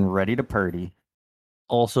loaded and ready to party.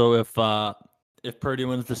 Also, if Purdy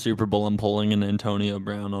wins the Super Bowl, I'm pulling an Antonio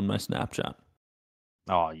Brown on my Snapchat.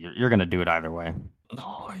 Oh, you're going to do it either way.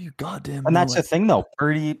 Oh, you goddamn. And that's the thing, though.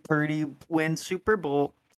 Purdy wins Super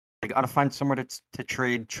Bowl. They got to find somewhere to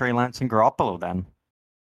trade Trey Lance and Garoppolo then.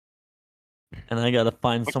 And I got to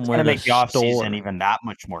find somewhere to make the offseason even that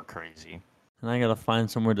much more crazy. And I got to find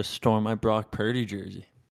somewhere to store my Brock Purdy jersey.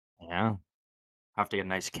 Yeah. Have to get a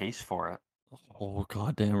nice case for it. Oh,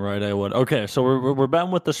 goddamn right I would. Okay, so we're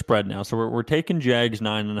betting with the spread now. So we're taking Jags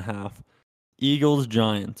 9.5. Eagles,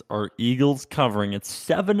 Giants. Are Eagles covering? It's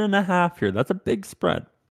 7.5 here. That's a big spread.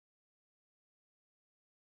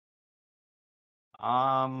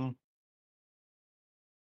 Let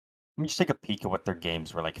me just take a peek at what their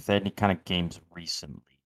games were like. If they had any kind of games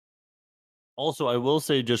recently. Also, I will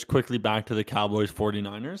say just quickly back to the Cowboys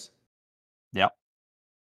 49ers. Yep.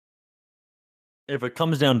 If it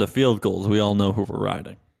comes down to field goals, we all know who we're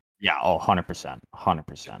riding. Yeah, 100%.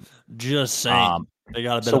 100%. Just saying. They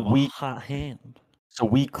got a bit of a hot hand. So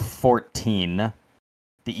week 14,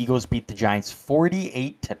 the Eagles beat the Giants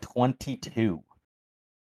 48-22.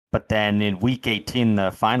 But then in week 18,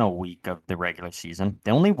 the final week of the regular season,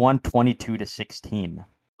 they only won 22-16.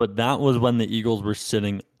 But that was when the Eagles were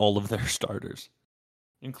sitting all of their starters,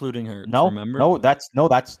 including Hurts. No, remember? No, that's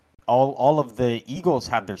all of the Eagles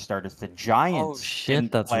had their starters. The Giants. Oh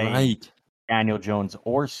shit, that's right. Daniel Jones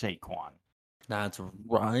or Saquon. That's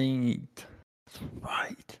right.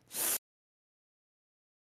 Right.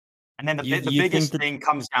 And then the biggest thing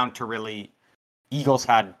comes down to really, Eagles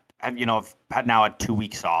had 2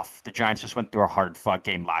 weeks off. The Giants just went through a hard-fought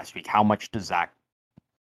game last week. How much does that,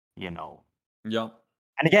 Yep.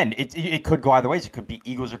 And again, it could go either ways. It could be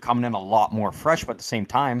Eagles are coming in a lot more fresh, but at the same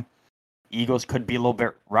time, Eagles could be a little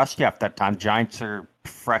bit rusty at that time. Giants are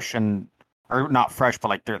fresh or not fresh, but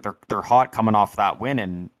like they're hot coming off that win,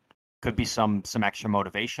 and could be some extra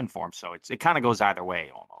motivation for them. So it kind of goes either way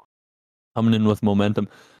almost. Coming in with momentum.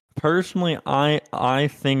 Personally, I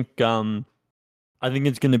think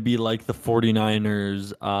it's going to be like the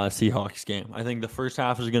 49ers Seahawks game. I think the first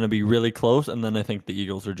half is going to be really close, and then I think the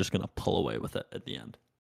Eagles are just going to pull away with it at the end.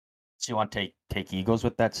 So you want to take Eagles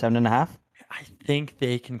with that 7.5? I think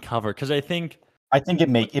they can cover because I think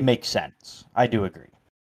it makes sense. I do agree.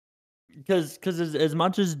 Because as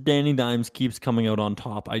much as Danny Dimes keeps coming out on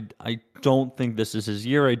top, I don't think this is his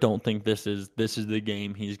year. I don't think this is the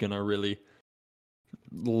game he's gonna really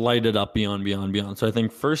light it up beyond. So I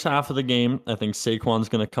think first half of the game, I think Saquon's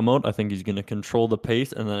gonna come out. I think he's gonna control the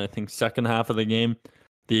pace, and then I think second half of the game,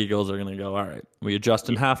 the Eagles are gonna go, all right, we adjust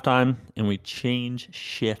in halftime and we change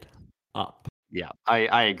shit up. Yeah,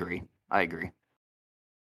 I agree.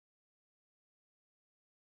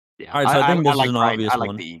 Yeah. All right, so I think this is an obvious one. I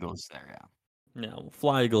like the Eagles there, yeah. Yeah,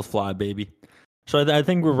 fly Eagles fly, baby. So I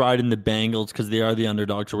think we're riding the Bengals because they are the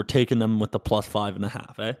underdogs, so we're taking them with the plus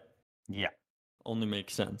 5.5, eh? Yeah. Only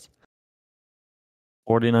makes sense.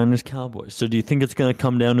 49ers Cowboys. So do you think it's going to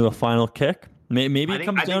come down to a final kick? Maybe it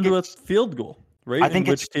comes down to a field goal, right? I think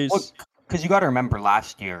because you got to remember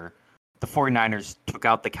last year, the 49ers took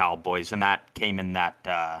out the Cowboys, and that came in that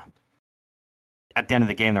at the end of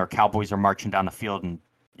the game, the Cowboys are marching down the field and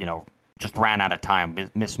just ran out of time,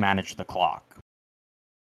 mismanaged the clock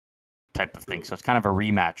type of thing. So it's kind of a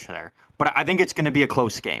rematch there. But I think it's going to be a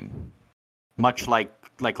close game, much like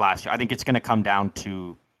last year. I think it's going to come down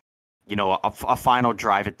to, a final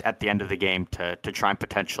drive at the end of the game to try and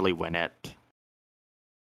potentially win it.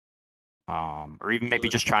 Or even maybe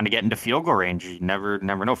just trying to get into field goal range. You never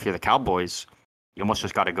know. If you're the Cowboys, you almost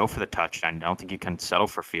just got to go for the touchdown. I don't think you can settle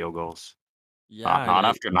for field goals. Yeah, not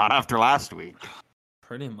after last week.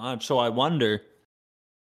 Pretty much. So I wonder,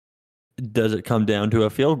 does it come down to a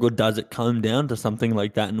field goal? Does it come down to something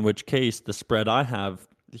like that? In which case, the spread I have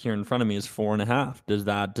here in front of me is 4.5. Does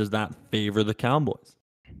that favor the Cowboys?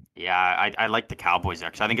 Yeah, I like the Cowboys there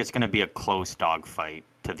because I think it's going to be a close dog fight.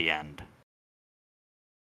 to the end.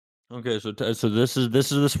 Okay, so this is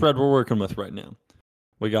the spread we're working with right now.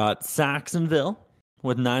 We got Saxonville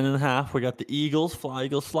with 9.5. We got the Eagles fly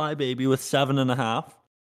baby with 7.5,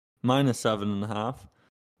 -7.5.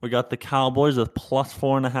 We got the Cowboys with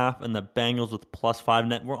 +4.5, and the Bengals with +5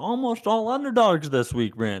 net. We're almost all underdogs this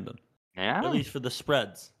week, Brandon. Yeah, At least for the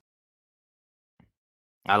spreads.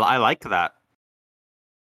 I like that.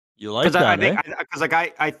 You like that,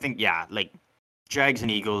 I think like Jags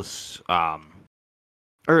and Eagles,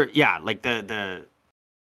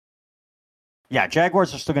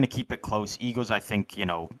 Jaguars are still going to keep it close. Eagles, I think,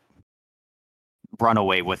 run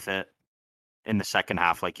away with it in the second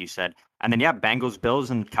half, like you said. And then, Bengals,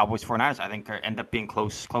 Bills, and Cowboys 49ers, I think, end up being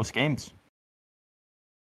close games.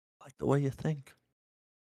 I like the way you think.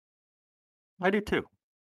 I do too.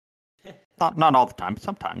 Not all the time, but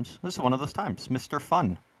sometimes. This is one of those times.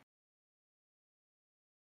 Mr.Fun.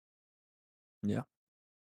 Yeah.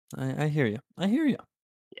 I hear you. I hear you.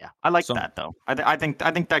 Yeah, I like that though. I think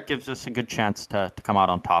that gives us a good chance to come out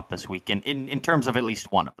on top this week in terms of at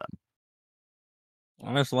least one of them.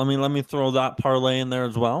 All right, so let me throw that parlay in there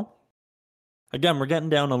as well. Again, we're getting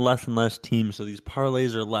down to less and less teams, so these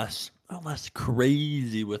parlays are less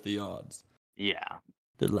crazy with the odds. Yeah,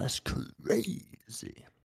 they're less crazy.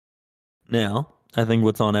 Now, I think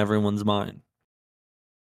what's on everyone's mind.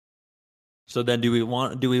 So then, do we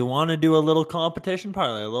want to do a little competition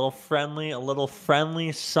parlay, a little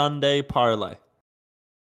friendly Sunday parlay?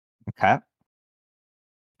 Okay.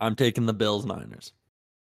 I'm taking the Bills Niners.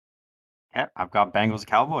 Yeah, I've got Bengals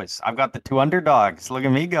Cowboys. I've got the 2 underdogs. Look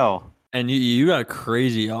at me go. And you got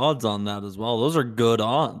crazy odds on that as well. Those are good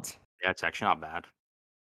odds. Yeah, it's actually not bad.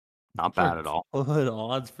 Not bad at all. Good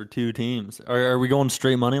odds for 2 teams. Are we going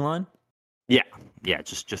straight money line? Yeah,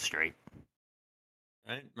 just straight.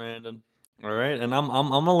 Right, Brandon. All right, and I'm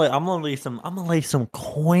gonna lay some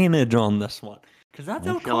coinage on this one because that's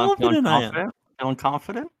how confident I am. Feeling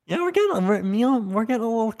confident? Yeah, we're getting a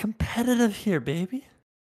little competitive here, baby.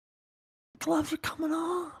 Gloves are coming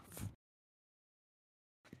off.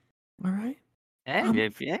 All right. Hey,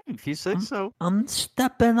 if you say so. I'm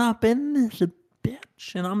stepping up in this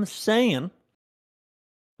bitch, and I'm saying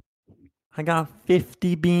I got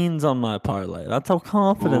 50 beans on my parlay. That's how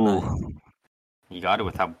confident I am. You got it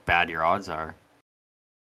with how bad your odds are.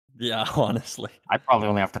 Yeah, honestly. I probably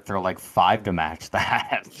only have to throw like 5 to match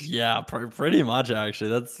that. Yeah, pretty much,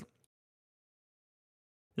 actually.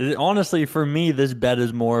 Honestly, for me, this bet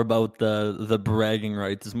is more about the bragging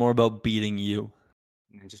rights. It's more about beating you.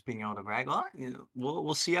 Just being able to brag on.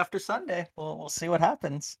 We'll see after Sunday. We'll see what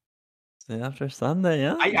happens. See after Sunday,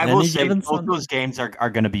 yeah. I will say both those games are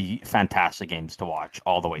going to be fantastic games to watch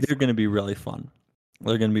all the way through. They're going to be really fun.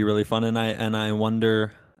 They're going to be really fun, and I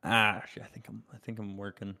wonder. Actually, I think I'm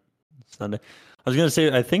working Sunday. I was going to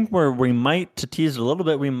say I think we might, to tease a little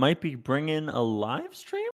bit, we might be bringing a live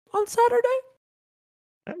stream on Saturday.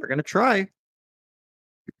 Yeah, we're going to try.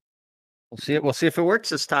 We'll see it. We'll see if it works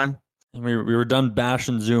this time. And we were done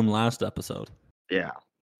bashing Zoom last episode. Yeah.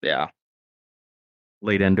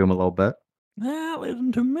 Laid into him a little bit. Yeah, laid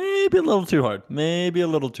into maybe a little too hard. Maybe a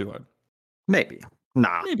little too hard. Maybe.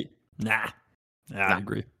 Nah. Maybe. Nah. I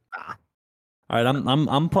agree. Nah. All right,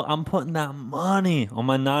 I'm putting that money on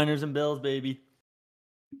my Niners and Bills, baby.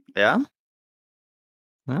 Yeah.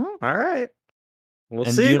 Well, all right. We'll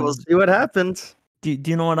see. We'll see what happens. Do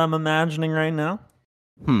you know what I'm imagining right now?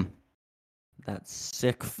 That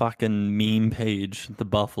sick fucking meme page the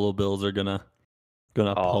Buffalo Bills are gonna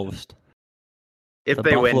post. If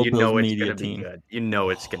they win, you know it's gonna be good. You know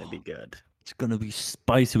it's gonna be good. It's gonna be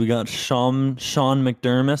spicy. We got Sean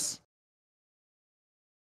McDermott.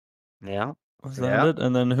 Yeah. Was that it?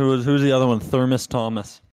 And then who's the other one? Thermos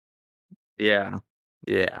Thomas. Yeah.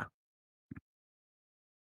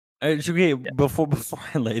 Okay, before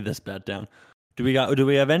I lay this bet down, do we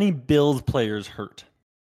have any Bills players hurt?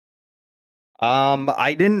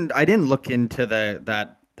 I didn't look into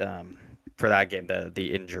that for that game,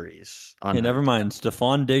 the injuries. Okay, never mind.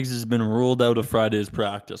 Stephon Diggs has been ruled out of Friday's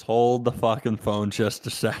practice. Hold the fucking phone just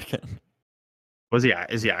a second. Is he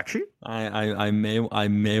actually? I may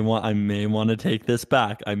want to take this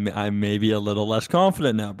back. I may be a little less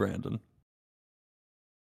confident now, Brandon.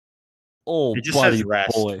 Oh, it just says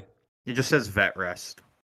rest. Boy. It just says vet rest.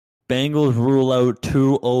 Bengals rule out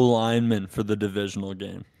 2 O-linemen for the divisional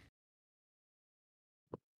game.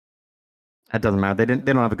 That doesn't matter. They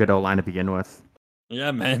don't have a good O-line to begin with.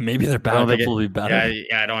 Yeah, man. Maybe their backup will be better.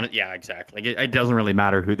 Yeah, exactly. It doesn't really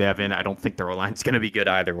matter who they have in. I don't think their O-line's going to be good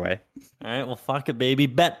either way. All right, well, fuck it, baby.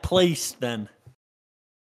 Bet placed then.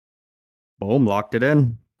 Boom, locked it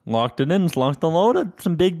in. Locked it in. It's locked and loaded.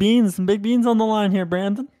 Some big beans on the line here,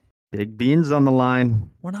 Brandon. Big beans on the line.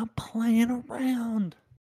 We're not playing around.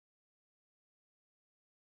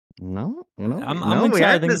 No, I'm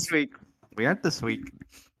excited. We aren't this week.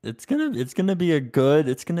 It's gonna be a good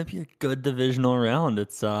divisional round.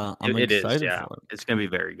 I'm excited for it. It's gonna be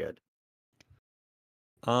very good.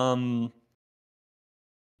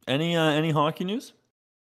 Any hockey news?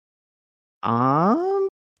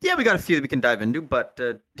 Yeah, we got a few that we can dive into, but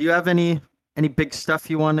do you have any big stuff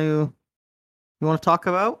you want to talk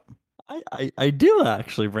about? I do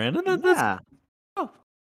actually, Brandon. Yeah.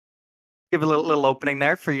 Give a little opening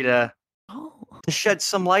there for you to shed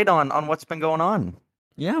some light on what's been going on.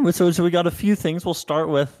 Yeah, so we got a few things. We'll start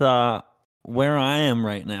with where I am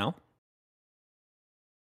right now.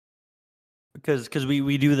 Because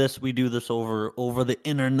we do this over the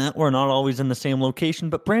internet. We're not always in the same location,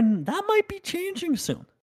 but Brandon, that might be changing soon.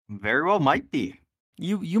 Very well might be.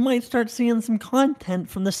 You might start seeing some content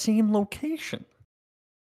from the same location.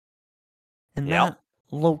 And that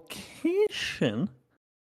location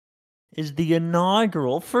is the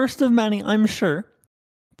inaugural, first of many, I'm sure,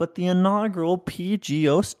 but the inaugural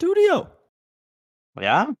PGO studio.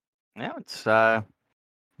 Yeah, it's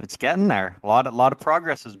getting there. A lot of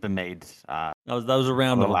progress has been made. That was a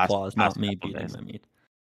round of applause, not me beating my meat.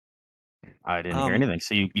 I didn't hear anything,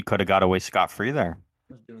 so you could have got away scot-free there.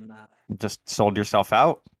 I was doing that. Just sold yourself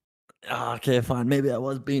out. Okay, fine. Maybe I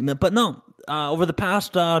was beating it, but no. Over the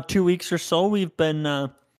past 2 weeks or so, we've been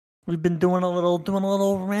doing a little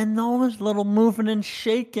renos, a little moving and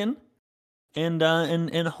shaking, and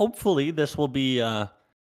hopefully this will be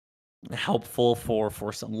helpful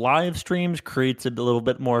for some live streams. Creates a little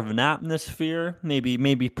bit more of an atmosphere.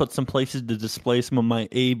 Maybe put some places to display some of my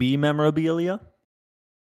AB memorabilia.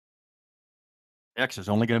 Yeah, 'cause there's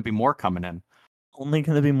only going to be more coming in. Only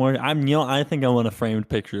going to be more. I think I want a framed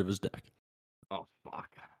picture of his deck. Oh fuck!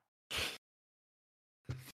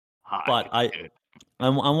 But I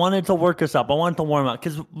wanted to work us up. I wanted to warm up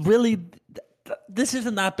because really, this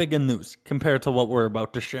isn't that big of news compared to what we're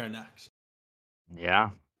about to share next.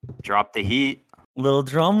 Yeah, drop the heat. Little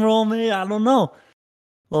drum roll, me. I don't know.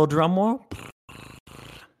 Little drum roll.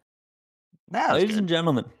 Ladies and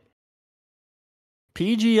gentlemen,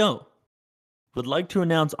 PGO would like to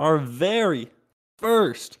announce our very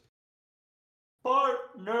first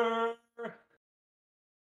partner.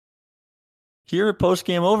 Here at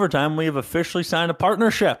PostGame Overtime, we have officially signed a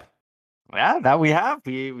partnership. Yeah, that we have.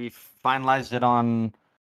 We finalized it on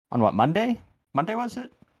what, Monday? Monday was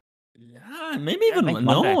it? Yeah, maybe even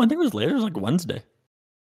no. I think it was later. It was like Wednesday.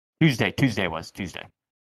 Tuesday.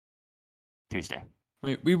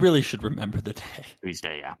 We really should remember the day.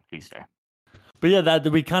 Tuesday. But yeah, that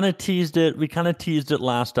we kind of teased it. We kind of teased it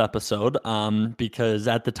last episode, because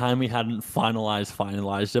at the time we hadn't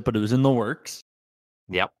finalized it, but it was in the works.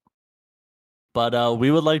 Yep. But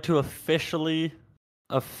we would like to officially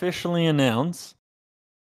announce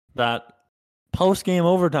that PostGame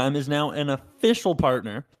Overtime is now an official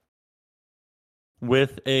partner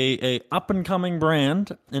with a up-and-coming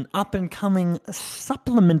brand, an up-and-coming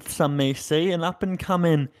supplement, some may say, an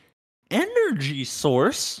up-and-coming energy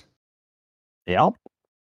source. Yep.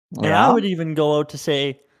 And I would even go out to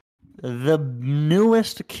say the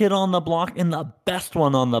newest kid on the block and the best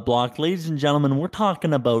one on the block. Ladies and gentlemen, we're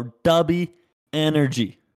talking about Dubby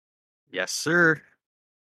Energy. Yes, sir.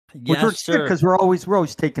 Yes, sir. Because we're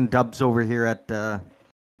always taking dubs over here at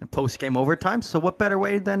PostGame Overtime. So what better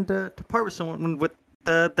way than to part with someone with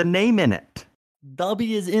the name in it?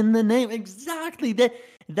 Dubby is in the name. Exactly.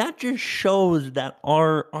 That just shows that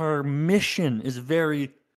our mission is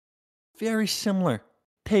very, very similar.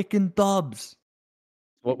 Taking dubs.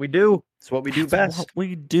 What we do. It's what we do best. What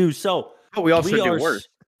we do. So, but we also do worse.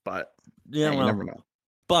 But yeah, you never know.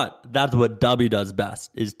 But that's what Dubby does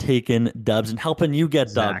best, is taking dubs and helping you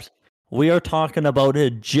get dubs. We are talking about a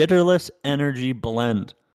jitterless energy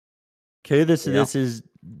blend. Okay, this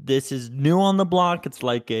is new on the block. It's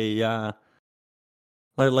like a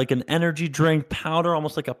like an energy drink powder,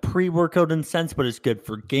 almost like a pre-workout in sense, but it's good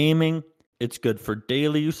for gaming. It's good for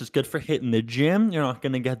daily use. It's good for hitting the gym. You're not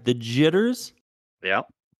going to get the jitters. Yeah.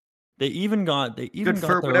 They even got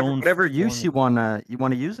for their own whatever use you want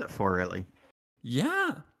to use it for, really.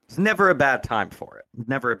 Yeah. It's never a bad time for it.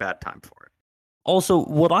 Also,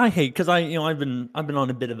 what I hate, because I've been on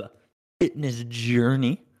a bit of a fitness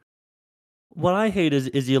journey. What I hate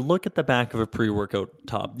is you look at the back of a pre-workout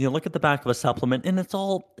tub, you look at the back of a supplement, and it's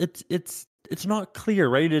not clear,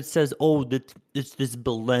 right? It says, it's this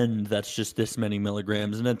blend that's just this many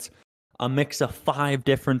milligrams, and it's a mix of 5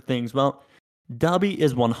 different things. Well, Dubby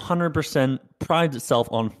is 100% prides itself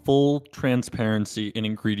on full transparency and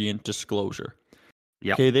ingredient disclosure.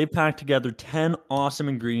 Yep. Okay, they packed together 10 awesome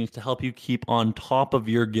ingredients to help you keep on top of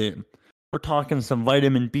your game. We're talking some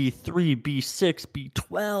vitamin B3, B6,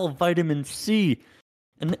 B12, vitamin C.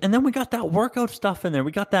 And then we got that workout stuff in there.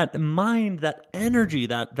 We got that mind, that energy,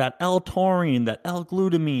 that L-taurine, that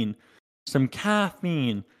L-glutamine, some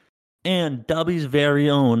caffeine, and Dubby's very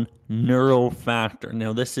own neurofactor.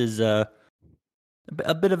 Now, this is a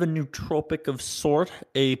bit of a nootropic of sort,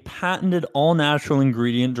 a patented all-natural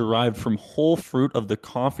ingredient derived from whole fruit of the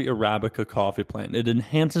coffee Arabica coffee plant. It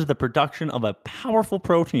enhances the production of a powerful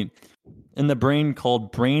protein in the brain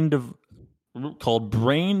called brain-derived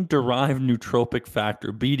nootropic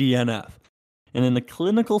factor, BDNF. And in the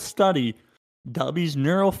clinical study, Dubby's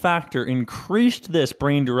neurofactor increased this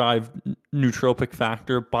brain-derived nootropic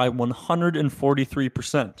factor by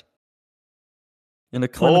 143%. In a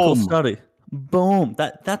clinical study. Boom.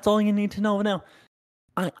 That's all you need to know. Now,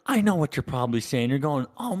 I know what you're probably saying. You're going,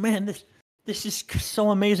 oh man, this is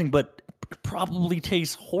so amazing, but it probably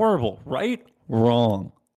tastes horrible, right?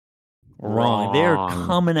 Wrong. They're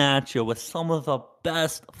coming at you with some of the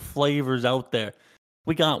best flavors out there.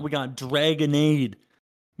 We got Dragonade.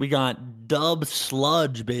 We got Dub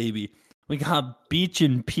Sludge, baby. We got Beach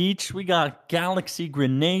and Peach. We got Galaxy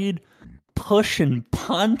Grenade. Push and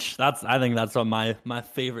Punch. I think that's my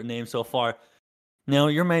favorite name so far. Now,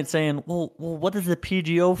 you might saying, well, what is the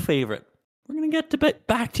PGO favorite? We're going to get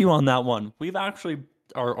back to you on that one. We've actually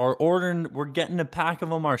are ordering, we're getting a pack of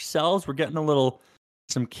them ourselves. We're getting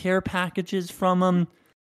some care packages from them.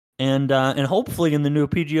 And hopefully in the new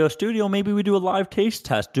PGO studio, maybe we do a live taste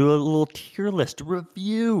test, do a little tier list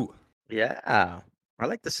review. Yeah, I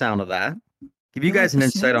like the sound of that. Give you guys an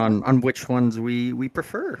insight on which ones we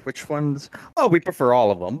prefer. Which ones? Oh, we prefer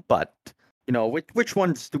all of them, but which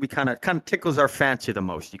ones do we kind of tickles our fancy the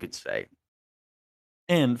most? You could say.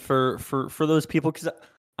 And for those people, because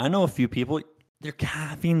I know a few people, they're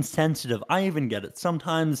caffeine sensitive. I even get it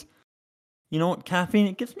sometimes. You know what? Caffeine,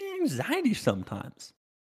 it gives me anxiety sometimes.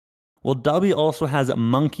 Well, Dubby also has a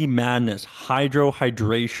Monkey Madness Hydro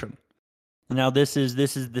Hydration. Now, this is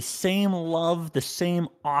the same love, the same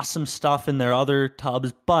awesome stuff in their other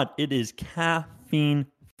tubs, but it is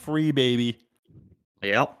caffeine-free, baby.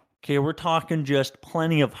 Yep. Okay, we're talking just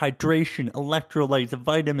plenty of hydration, electrolytes,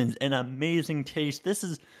 vitamins, and amazing taste. This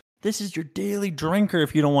is your daily drinker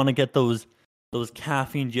if you don't want to get those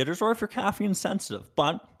caffeine jitters or if you're caffeine sensitive.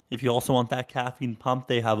 But if you also want that caffeine pump,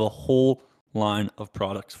 they have a whole line of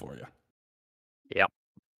products for you. Yep.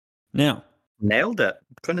 Now, nailed it.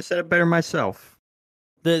 Couldn't have said it better myself.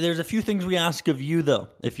 There's a few things we ask of you, though,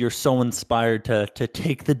 if you're so inspired to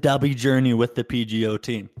take the Dubby journey with the PGO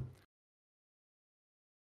team.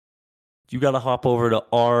 You got to hop over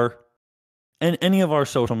to any of our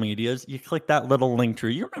social medias. You click that little link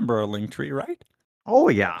tree. You remember our link tree, right? Oh,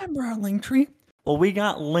 yeah. Remember our link tree? Well, we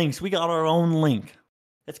got links. We got our own link.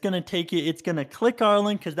 It's going to take you, it's going to click our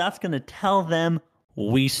link because that's going to tell them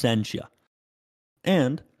we sent you.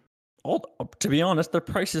 And to be honest, their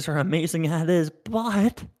prices are amazing as it is,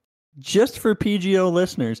 but just for PGO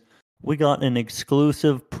listeners, we got an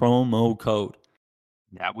exclusive promo code.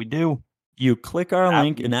 That we do. You click our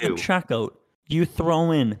link and at checkout, you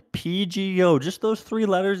throw in PGO, just those 3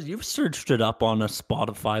 letters. You've searched it up on a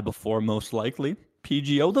Spotify before, most likely.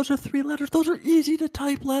 PGO, those are 3 letters. Those are easy to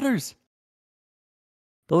type letters.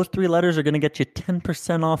 Those 3 letters are going to get you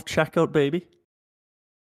 10% off checkout, baby.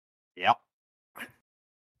 Yep.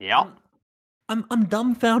 I'm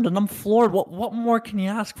dumbfounded. I'm floored. What more can you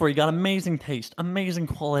ask for? You got amazing taste, amazing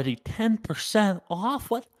quality, 10% off.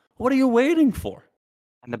 What are you waiting for?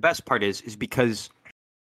 And the best part is because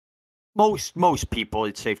most people,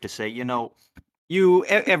 it's safe to say, you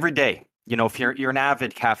every day, if you're an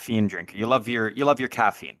avid caffeine drinker, you love your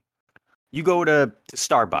caffeine. You go to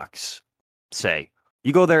Starbucks, say,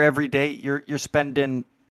 you go there every day, you're spending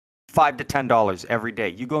 $5 to $10 every day.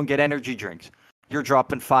 You go and get energy drinks. You're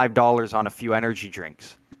dropping $5 on a few energy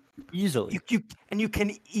drinks. Easily. You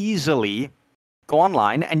can easily go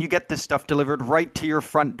online and you get this stuff delivered right to your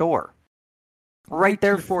front door. Right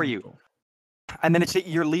there for you. And then it's at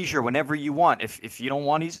your leisure whenever you want. If you don't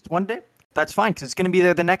want it one day, that's fine because it's going to be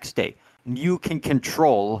there the next day. And you can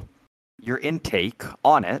control your intake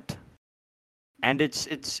on it, and it's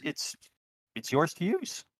yours to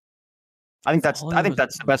use. I think that's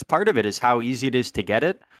the best part of it is how easy it is to get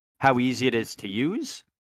it, how easy it is to use,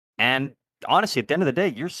 and honestly, at the end of the day,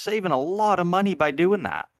 you're saving a lot of money by doing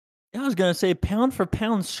that. Yeah, I was going to say pound for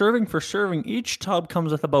pound, serving for serving. Each tub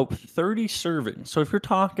comes with about 30 servings. So if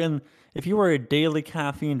you are a daily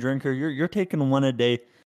caffeine drinker, you're taking one a day.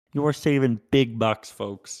 You are saving big bucks,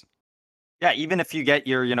 folks. Yeah, even if you get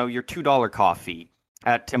your $2 coffee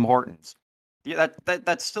at Tim Hortons,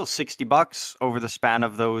 that's still $60 over the span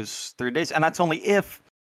of those 3 days, and that's only if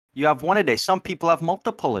you have one a day. Some people have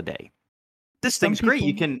multiple a day. This thing's great.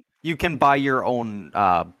 You can buy your own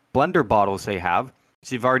blender bottles they have,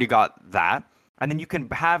 so you've already got that, and then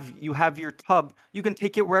you have your tub. You can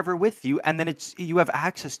take it wherever with you, and then you have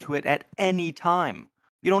access to it at any time.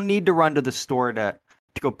 You don't need to run to the store to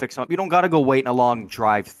go pick some up. You don't got to go wait in a long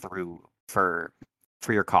drive-through for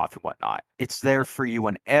your coffee and whatnot. It's there for you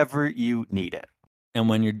whenever you need it. And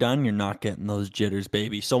when you're done, you're not getting those jitters,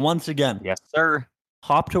 baby. So once again, yes, sir.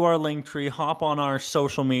 Hop to our link tree. Hop on our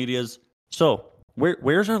social medias. So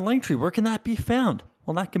where's our link tree? Where can that be found?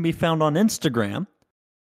 Well, that can be found on Instagram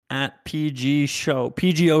at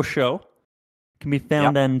PGO Show. It can be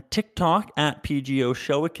found on TikTok at PGO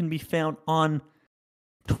Show. It can be found on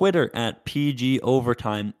Twitter at PG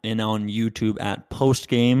Overtime and on YouTube at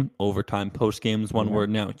PostGame Overtime. PostGame is one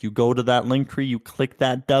word now. You go to that link tree, you click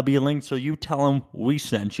that W link, so you tell them we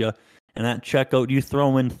sent you, and at checkout you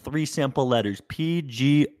throw in 3 simple letters,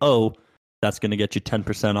 PGO. That's going to get you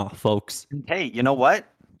 10% off, folks. Hey, you know what?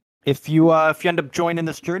 If you end up joining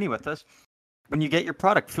this journey with us, when you get your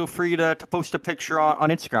product, feel free to post a picture on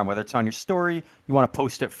Instagram, whether it's on your story, you want to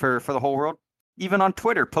post it for the whole world. Even on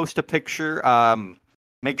Twitter, post a picture.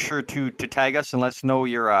 Make sure to tag us and let us know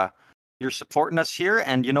you're supporting us here.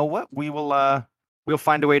 And you know what? We'll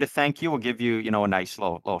find a way to thank you. We'll give you a nice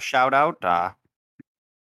little shout out.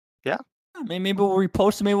 Yeah. Maybe we'll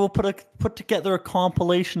repost it. Maybe we'll put together a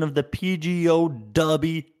compilation of the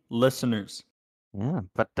PGOW listeners. Yeah,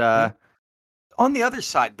 but on the other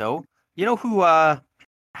side, though, you know who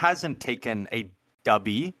hasn't taken a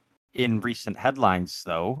dubby in recent headlines,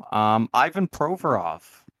 though? Ivan Provorov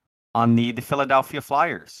on the Philadelphia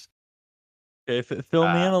Flyers. Okay, fill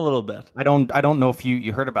me in a little bit. I don't know if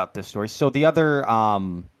you heard about this story. So the other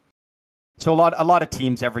so a lot of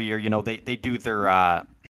teams every year, they do their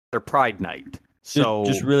Pride Night. So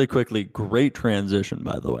just really quickly, great transition,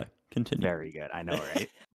 by the way. Continue. Very good. I know, right?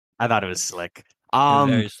 I thought it was slick.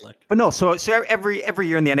 Very slick. But no, so every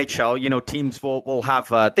year in the NHL, teams will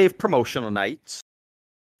have they have promotional nights.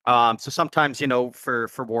 So sometimes,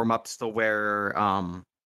 for warm-ups they'll wear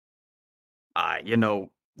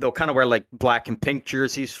they'll kind of wear like black and pink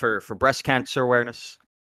jerseys for breast cancer awareness.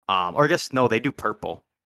 Or I guess no, they do purple.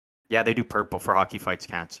 Yeah, they do purple for Hockey Fights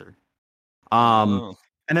Cancer.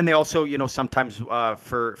 And then they also, sometimes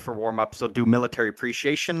for warm-ups they'll do Military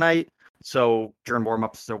Appreciation Night. So during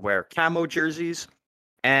warm-ups they'll wear camo jerseys.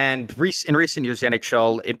 And in recent years, the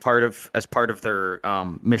NHL, as part of their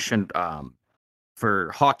mission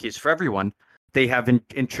for Hockey is for Everyone, they have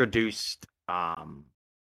introduced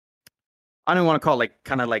I don't want to call it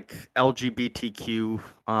kind of like LGBTQ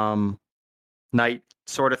night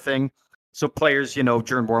sort of thing. So players,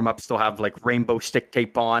 during warm-ups, they'll have like rainbow stick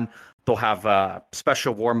tape on. They'll have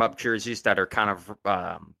special warm-up jerseys that are kind of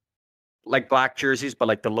like black jerseys, but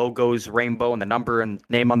like the logo's rainbow and the number and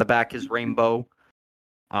name on the back is rainbow.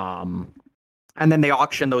 And then they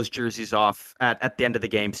auction those jerseys off at the end of the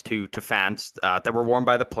games to fans that were worn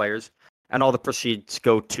by the players, and all the proceeds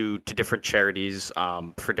go to different charities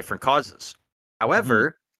for different causes.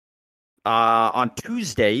 However, on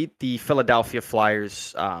Tuesday, the Philadelphia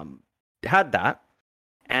Flyers had that,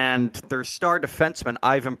 and their star defenseman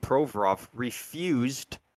Ivan Provorov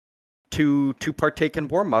refused to partake in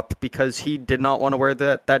warm-up because he did not want to wear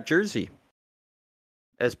that jersey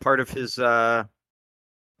as part of his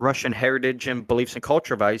Russian heritage and beliefs and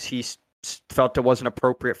culture values. He felt it wasn't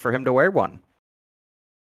appropriate for him to wear one,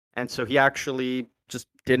 and so he actually just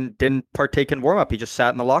didn't partake in warm-up. He just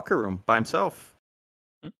sat in the locker room by himself.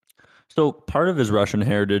 So part of his Russian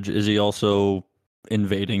heritage, is he also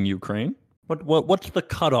invading Ukraine? What's the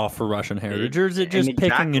cutoff for Russian heritage, or is it just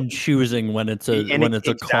picking and choosing when it's a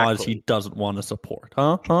cause he doesn't want to support?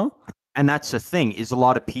 Huh? And that's the thing, is a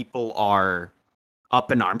lot of people are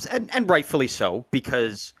up in arms, and rightfully so,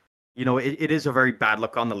 because it is a very bad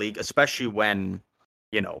look on the league, especially when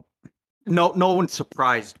no one's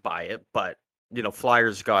surprised by it, but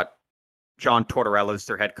Flyers got John Tortorella as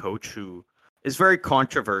their head coach, who is very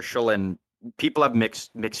controversial, and people have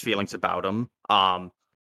mixed feelings about him.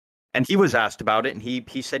 And he was asked about it, and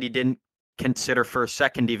he said he didn't consider for a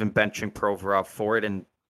second even benching Provorov for it, and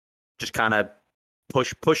just kind of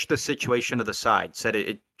push the situation to the side. Said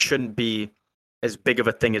it shouldn't be as big of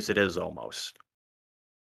a thing as it is almost.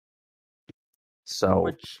 So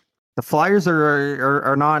the Flyers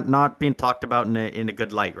are not being talked about in a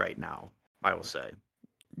good light right now, I will say.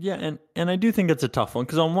 Yeah, and I do think it's a tough one,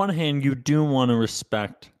 because on one hand, you do want to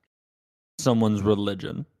respect someone's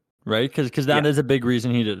religion. right? Because that is a big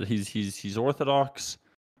reason he did it. He's Orthodox,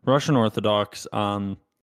 Russian Orthodox, and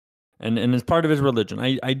it's part of his religion.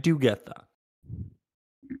 I do get that.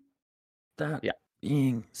 That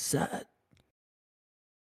being said,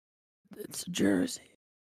 it's a jersey.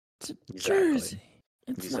 It's a jersey.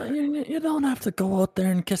 It's not you don't have to go out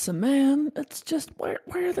there and kiss a man. It's just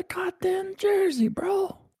wear the goddamn jersey,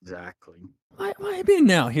 bro. Exactly. Why be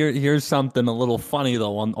now? Here's something a little funny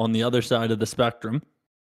though on the other side of the spectrum.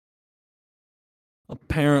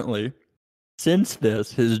 Apparently, since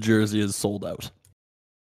this, his jersey is sold out.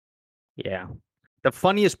 Yeah. The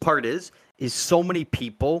funniest part is so many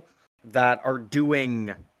people that are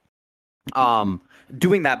doing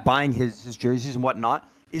that, buying his jerseys and whatnot,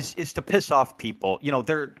 is to piss off people.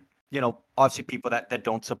 They're obviously people that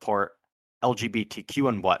don't support LGBTQ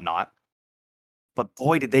and whatnot. But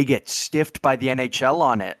boy, did they get stiffed by the NHL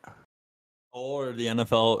on it. Or the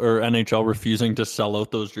NFL or NHL refusing to sell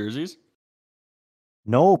out those jerseys?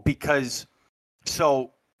 No, because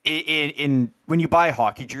in when you buy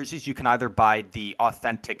hockey jerseys, you can either buy the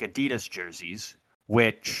authentic Adidas jerseys,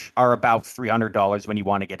 which are about $300 when you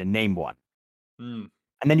want to get a name one. And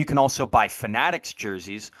then you can also buy Fanatics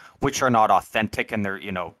jerseys, which are not authentic and they're,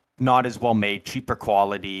 not as well made, cheaper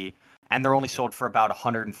quality, and they're only sold for about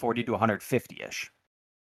 140 to 150-ish.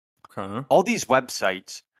 Okay. All these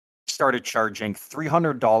websites started charging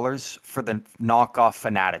 $300 for the knockoff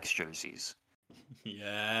Fanatics jerseys.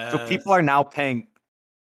 Yeah. So people are now paying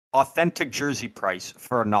authentic jersey price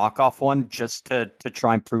for a knockoff one just to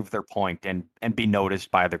try and prove their point and be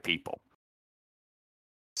noticed by other people.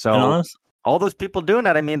 So all those people doing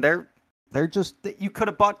that, I mean, they're just, you could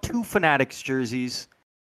have bought 2 Fanatics jerseys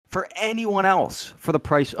for anyone else for the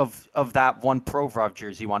price of that one Provorov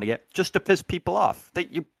jersey you want to get, just to piss people off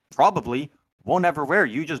that you probably won't ever wear.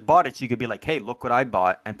 You just bought it so you could be like, hey, look what I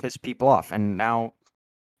bought, and piss people off. And now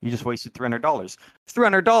you just wasted $300.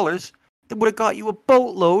 $300 that would have got you a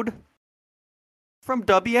boatload from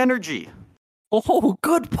W Energy. Oh,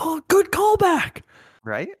 good callback.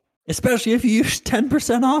 Right? Especially if you use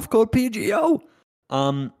 10% off code PGO.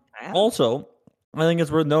 Also, I think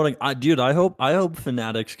it's worth noting, I hope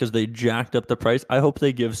Fanatics, because they jacked up the price, I hope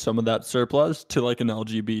they give some of that surplus to like an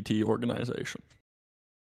LGBT organization.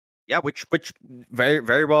 Yeah, which very,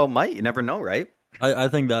 very well might. You never know, right? I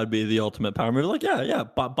think that'd be the ultimate power move. Like,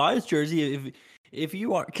 buy his jersey if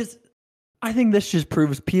you are, because I think this just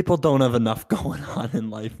proves people don't have enough going on in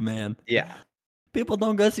life, man. Yeah. People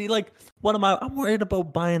don't go see, like, I'm worried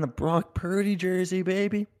about buying a Brock Purdy jersey,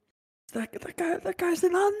 baby. That guy's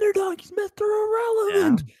an underdog. He's Mr.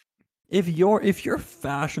 Irrelevant. Yeah. If your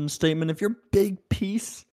fashion statement, if your big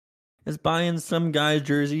piece is buying some guy's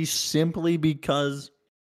jersey simply because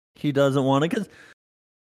he doesn't want it,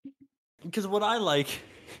 because what I like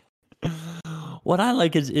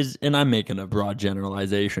is, and I'm making a broad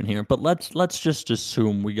generalization here, but let's just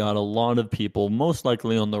assume we got a lot of people, most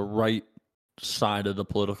likely on the right side of the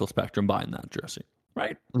political spectrum, buying that jersey,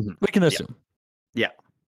 right? Mm-hmm. We can assume. Yeah.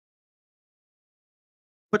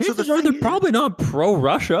 But so they're probably not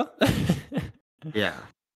pro-Russia. Yeah.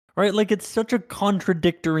 Right? Like, it's such a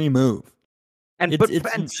contradictory move.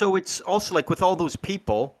 And so it's also like with all those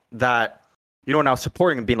people that, now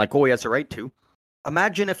supporting and being like, oh, he has a right to.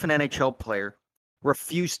 Imagine if an NHL player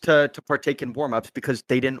refused to partake in warm-ups because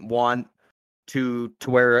they didn't want to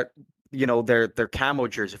wear, their camo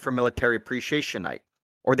jersey for Military Appreciation Night,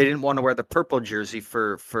 or they didn't want to wear the purple jersey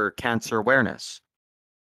for cancer awareness.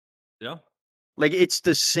 Yeah. Like, it's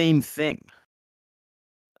the same thing.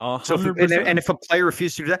 100%. So if a player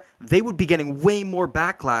refused to do that, they would be getting way more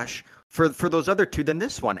backlash for those other two than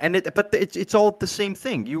this one. And it's all the same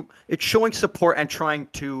thing. It's showing support and trying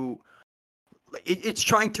to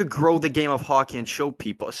grow the game of hockey and show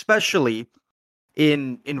people, especially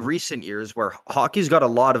in recent years where hockey's got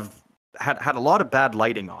had a lot of bad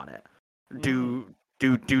lighting on it due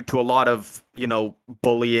to a lot of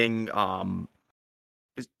bullying,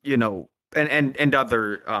 and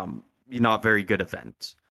other not very good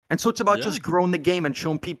events. And so it's about just growing the game and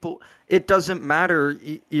showing people it doesn't matter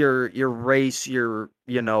your race, your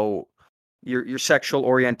sexual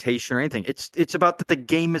orientation or anything. It's about that the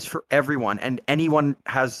game is for everyone and anyone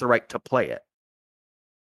has the right to play it.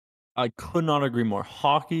 I could not agree more.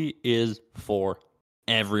 Hockey is for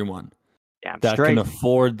everyone. Yeah, that can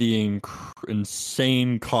afford the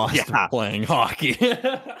insane cost of playing hockey.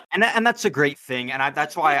 and that's a great thing. And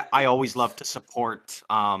that's why I always love to support,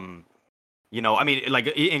 like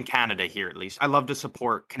in Canada here, at least, I love to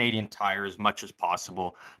support Canadian Tire as much as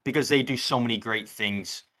possible because they do so many great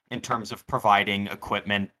things in terms of providing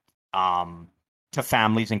equipment, to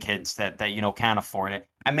families and kids that can't afford it,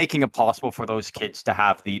 and making it possible for those kids to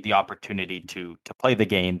have the opportunity to play the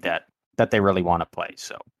game that they really want to play.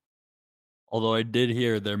 So, although I did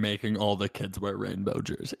hear they're making all the kids wear rainbow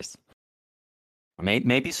jerseys.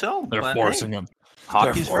 Maybe so. They're forcing them.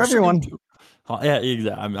 Hockey's for everyone. Yeah,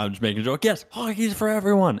 exactly. I'm just making a joke. Yes, hockey's for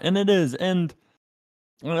everyone, and it is. And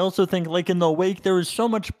I also think, like, in the wake, there was so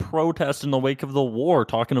much protest in the wake of the war,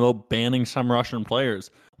 talking about banning some Russian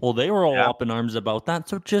players. Well, they were all up in arms about that.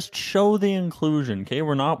 So just show the inclusion, okay?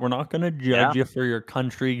 We're not going to judge you for your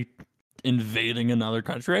country invading another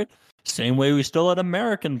country, right? Same way we still let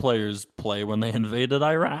American players play when they invaded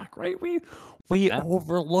Iraq, right? We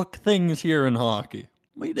overlook things here in hockey.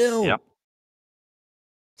 We do. Yep.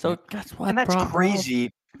 So guess what? And that's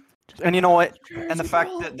crazy. And you know what? And the fact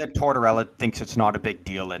that Tortorella thinks it's not a big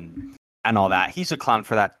deal and all that, he's a clown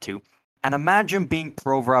for that too. And imagine being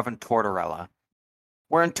Provorov and Tortorella,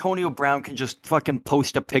 where Antonio Brown can just fucking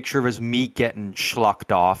post a picture of his meat getting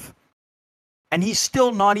schlucked off, and he's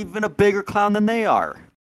still not even a bigger clown than they are.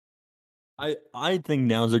 I think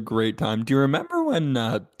now's a great time. Do you remember when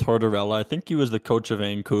Tortorella, I think he was the coach of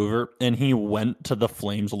Vancouver, and he went to the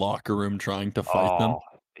Flames locker room trying to fight them?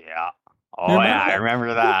 Yeah. Oh, yeah, I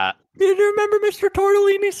remember that. Did you remember Mr.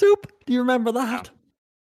 Tortellini Soup? Do you remember that?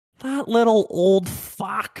 Yeah. That little old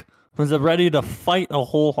fuck was ready to fight a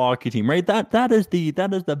whole hockey team, right? That is the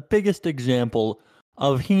biggest example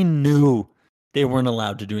of he knew they weren't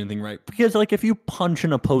allowed to do anything right. Because, like, if you punch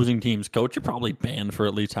an opposing team's coach, you're probably banned for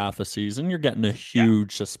at least half a season. You're getting a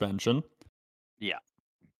huge suspension. Yeah.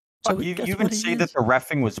 So you even say that the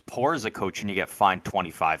reffing was poor as a coach and you get fined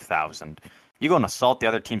 $25,000. You go and assault the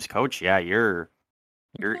other team's coach, yeah. Yeah,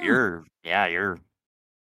 so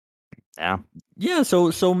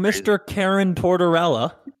Mr. Karen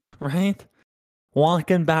Tortorella, right?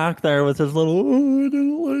 Walking back there with his little, I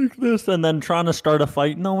didn't like this, and then trying to start a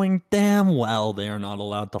fight, knowing damn well they are not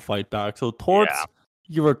allowed to fight back. So, Torts,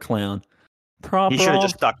 you're a clown. He should have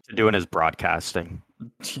just stuck to doing his broadcasting.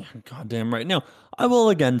 Goddamn right. Now, I will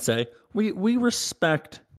again say, we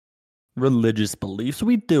respect religious beliefs.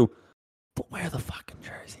 We do. But wear the fucking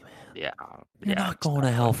jersey, man. Yeah. You're not going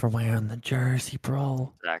to hell for wearing the jersey,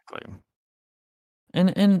 bro. Exactly.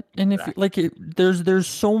 And if there's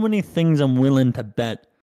so many things I'm willing to bet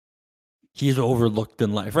he's overlooked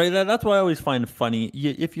in life, right? That's why I always find funny.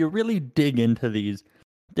 If you really dig into these,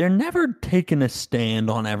 they're never taking a stand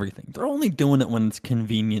on everything. They're only doing it when it's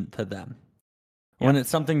convenient to them, when it's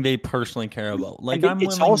something they personally care about. Like,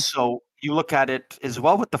 also, you look at it as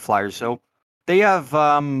well with the Flyers. So they have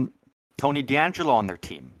Tony DeAngelo on their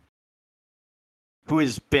team, who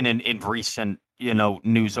has been in recent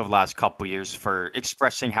news over the last couple of years for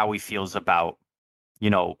expressing how he feels about,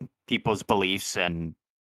 people's beliefs and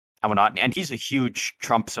whatnot. And he's a huge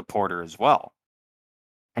Trump supporter as well.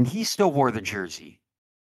 And he still wore the jersey.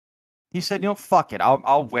 He said, fuck it.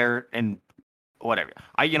 I'll wear it and whatever.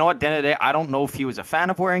 At the end of the day, I don't know if he was a fan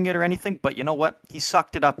of wearing it or anything, but you know what? He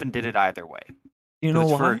sucked it up and did it either way. You know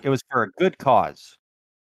why? It was for a good cause.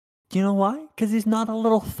 Do you know why? Because he's not a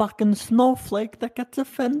little fucking snowflake that gets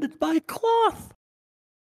offended by cloth.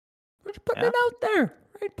 We're just putting it out there.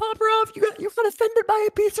 Right, Poparov? You got offended by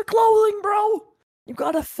a piece of clothing, bro. You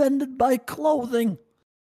got offended by clothing.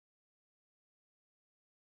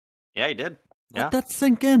 Yeah, he did. Yeah. Let that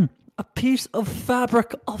sink in. A piece of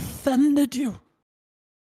fabric offended you.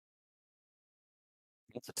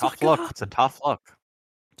 It's a tough look. It's a tough look.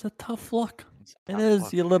 It's a tough look. It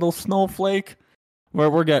is, you little snowflake.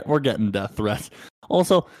 We're getting death threats.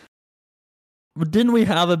 Also, didn't we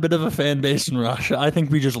have a bit of a fan base in Russia? I think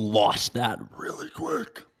we just lost that really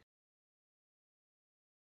quick.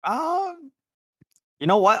 You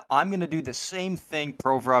know what? I'm going to do the same thing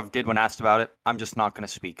Provorov did when asked about it. I'm just not going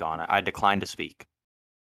to speak on it. I decline to speak.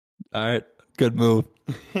 All right. Good move.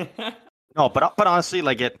 No, but honestly,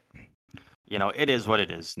 like it is what it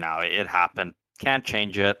is now. It happened. Can't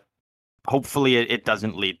change it. Hopefully it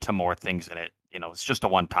doesn't lead to more things in it. It's just a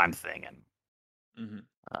one-time thing. And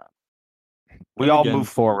we all move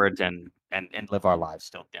forward and live our lives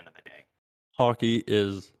still at the end of the day. Hockey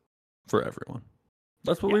is for everyone.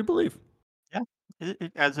 That's what we believe. Yeah,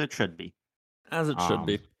 as it should be. As it should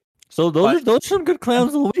be. So those are some good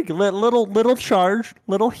clowns of the week. Little charged,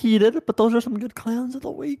 little heated, but those are some good clowns of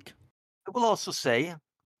the week. I will also say,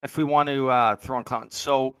 if we want to throw in clowns,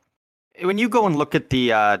 so when you go and look at the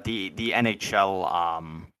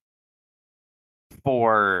NHL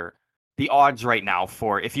for the odds right now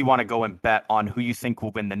for if you want to go and bet on who you think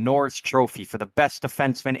will win the Norris Trophy for the best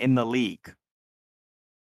defenseman in the league.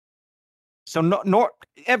 So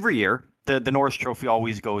every year, the Norris Trophy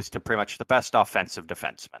always goes to pretty much the best offensive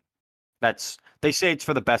defenseman. They say it's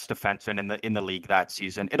for the best defenseman in the league that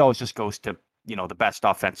season. It always just goes to the best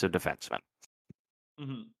offensive defenseman.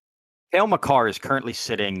 Mm-hmm. Cale Makar is currently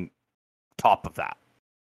sitting top of that.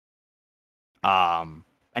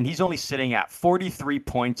 And he's only sitting at 43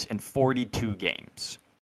 points in 42 games.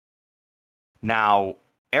 Now,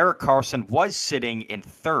 Erik Karlsson was sitting in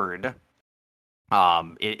third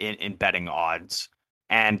in betting odds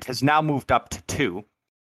and has now moved up to 2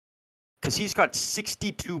 because he's got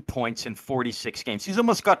 62 points in 46 games. He's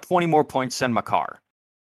almost got 20 more points than Makar.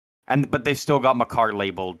 But they've still got Makar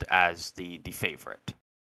labeled as the favorite,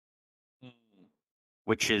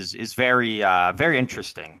 which is very very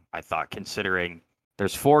interesting, I thought, considering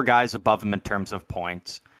there's 4 guys above him in terms of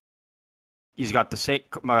points. He's got the same.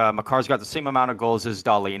 Makar's got the same amount of goals as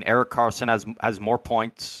Dahlin. Erik Karlsson has more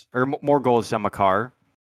points or more goals than Makar,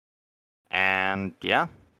 and yeah,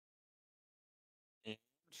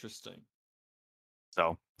 interesting.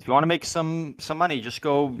 So if you want to make some money, just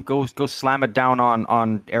go slam it down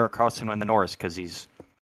on Erik Karlsson in the Norris because he's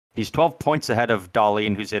 12 points ahead of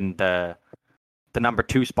Dahlin, who's in the number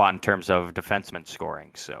 2 spot in terms of defenseman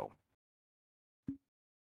scoring. So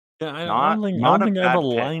yeah, I don't think I have a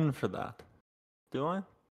line for that. Do I?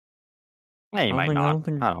 Yeah, you might not. I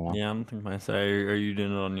don't know. Yeah, I don't think I say. Are you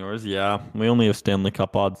doing it on yours? Yeah, we only have Stanley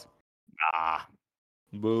Cup odds.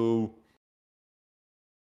 Boo.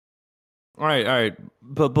 All right.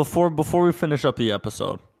 But before we finish up the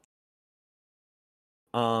episode,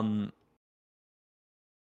 let's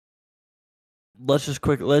just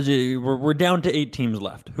we're down to 8 teams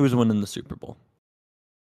left. Who's winning the Super Bowl?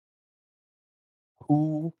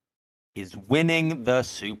 Who is winning the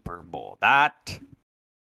Super Bowl? That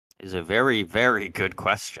is a very, very good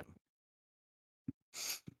question.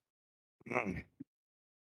 I'm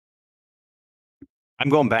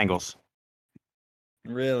going Bengals.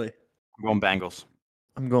 Really? I'm going Bengals.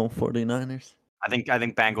 I'm going 49ers. I think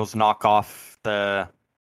Bengals knock off the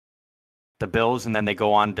Bills, and then they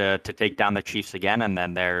go on to take down the Chiefs again, and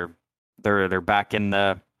then they're back in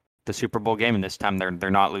the Super Bowl game, and this time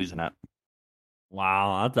they're not losing it.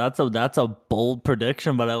 Wow, that's a bold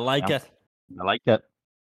prediction, but I like it. I like it.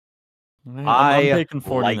 I'm taking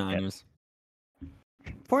 49ers.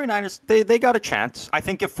 Like 49ers, they got a chance. I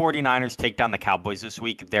think if 49ers take down the Cowboys this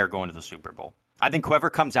week, they're going to the Super Bowl. I think whoever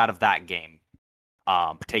comes out of that game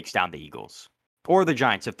takes down the Eagles. Or the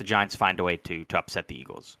Giants, if the Giants find a way to upset the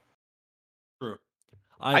Eagles. True.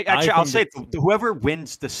 I'll say whoever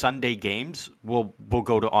wins the Sunday games will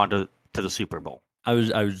go on to the Super Bowl. I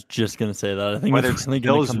was just going to say that. I think whether it's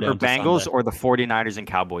Bills or Bengals or the 49ers and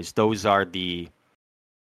Cowboys, those are the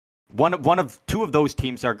two of those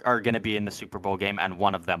teams are going to be in the Super Bowl game, and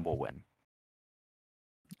one of them will win.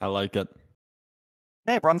 I like it.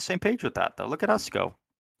 Hey, we're on the same page with that, though. Look at us go.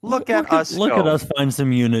 Look at us find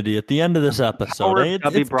some unity at the end of this episode.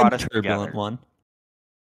 It's brought a turbulent one.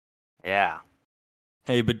 Yeah.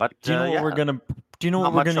 Hey, but do you know what we're gonna? Do you know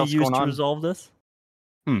what we're gonna use to resolve this?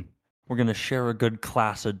 We're gonna share a good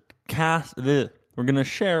We're gonna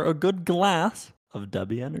share a good glass of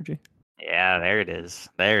W Energy. Yeah, there it is.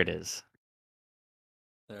 There it is.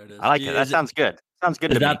 I like it. That sounds good. Sounds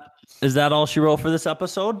good to me. Is that all she wrote for this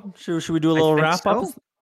episode? Should we do a little wrap up?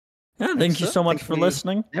 Yeah, thank you so much for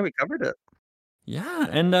listening. Yeah, we covered it. Yeah,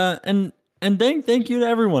 and thank you to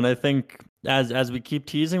everyone. I think as we keep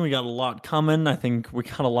teasing, we got a lot coming. I think we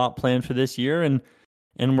got a lot planned for this year, and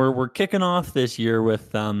we're kicking off this year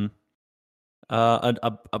with a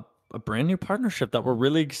brand new partnership that we're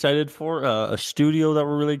really excited for, a studio that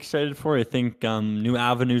we're really excited for. I think new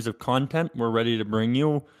avenues of content we're ready to bring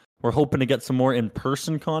you. We're hoping to get some more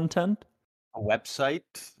in-person content. A website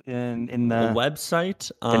in the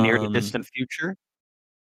website, the near to distant future.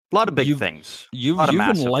 A lot of big things. You've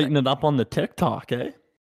been lighting it up on the TikTok, eh?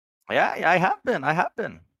 Yeah, I have been.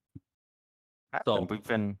 So we've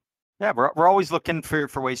been. Yeah, we're always looking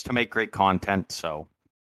for ways to make great content. So.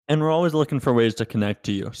 And we're always looking for ways to connect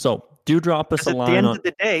to you. So do drop us a line. At the end of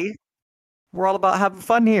the day, we're all about having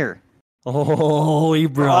fun here. Oh, he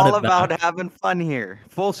brought it back. All about having fun here.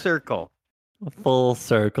 Full circle. Full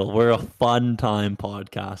circle. We're a fun time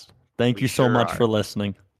podcast. Thank you so much for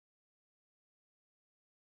listening.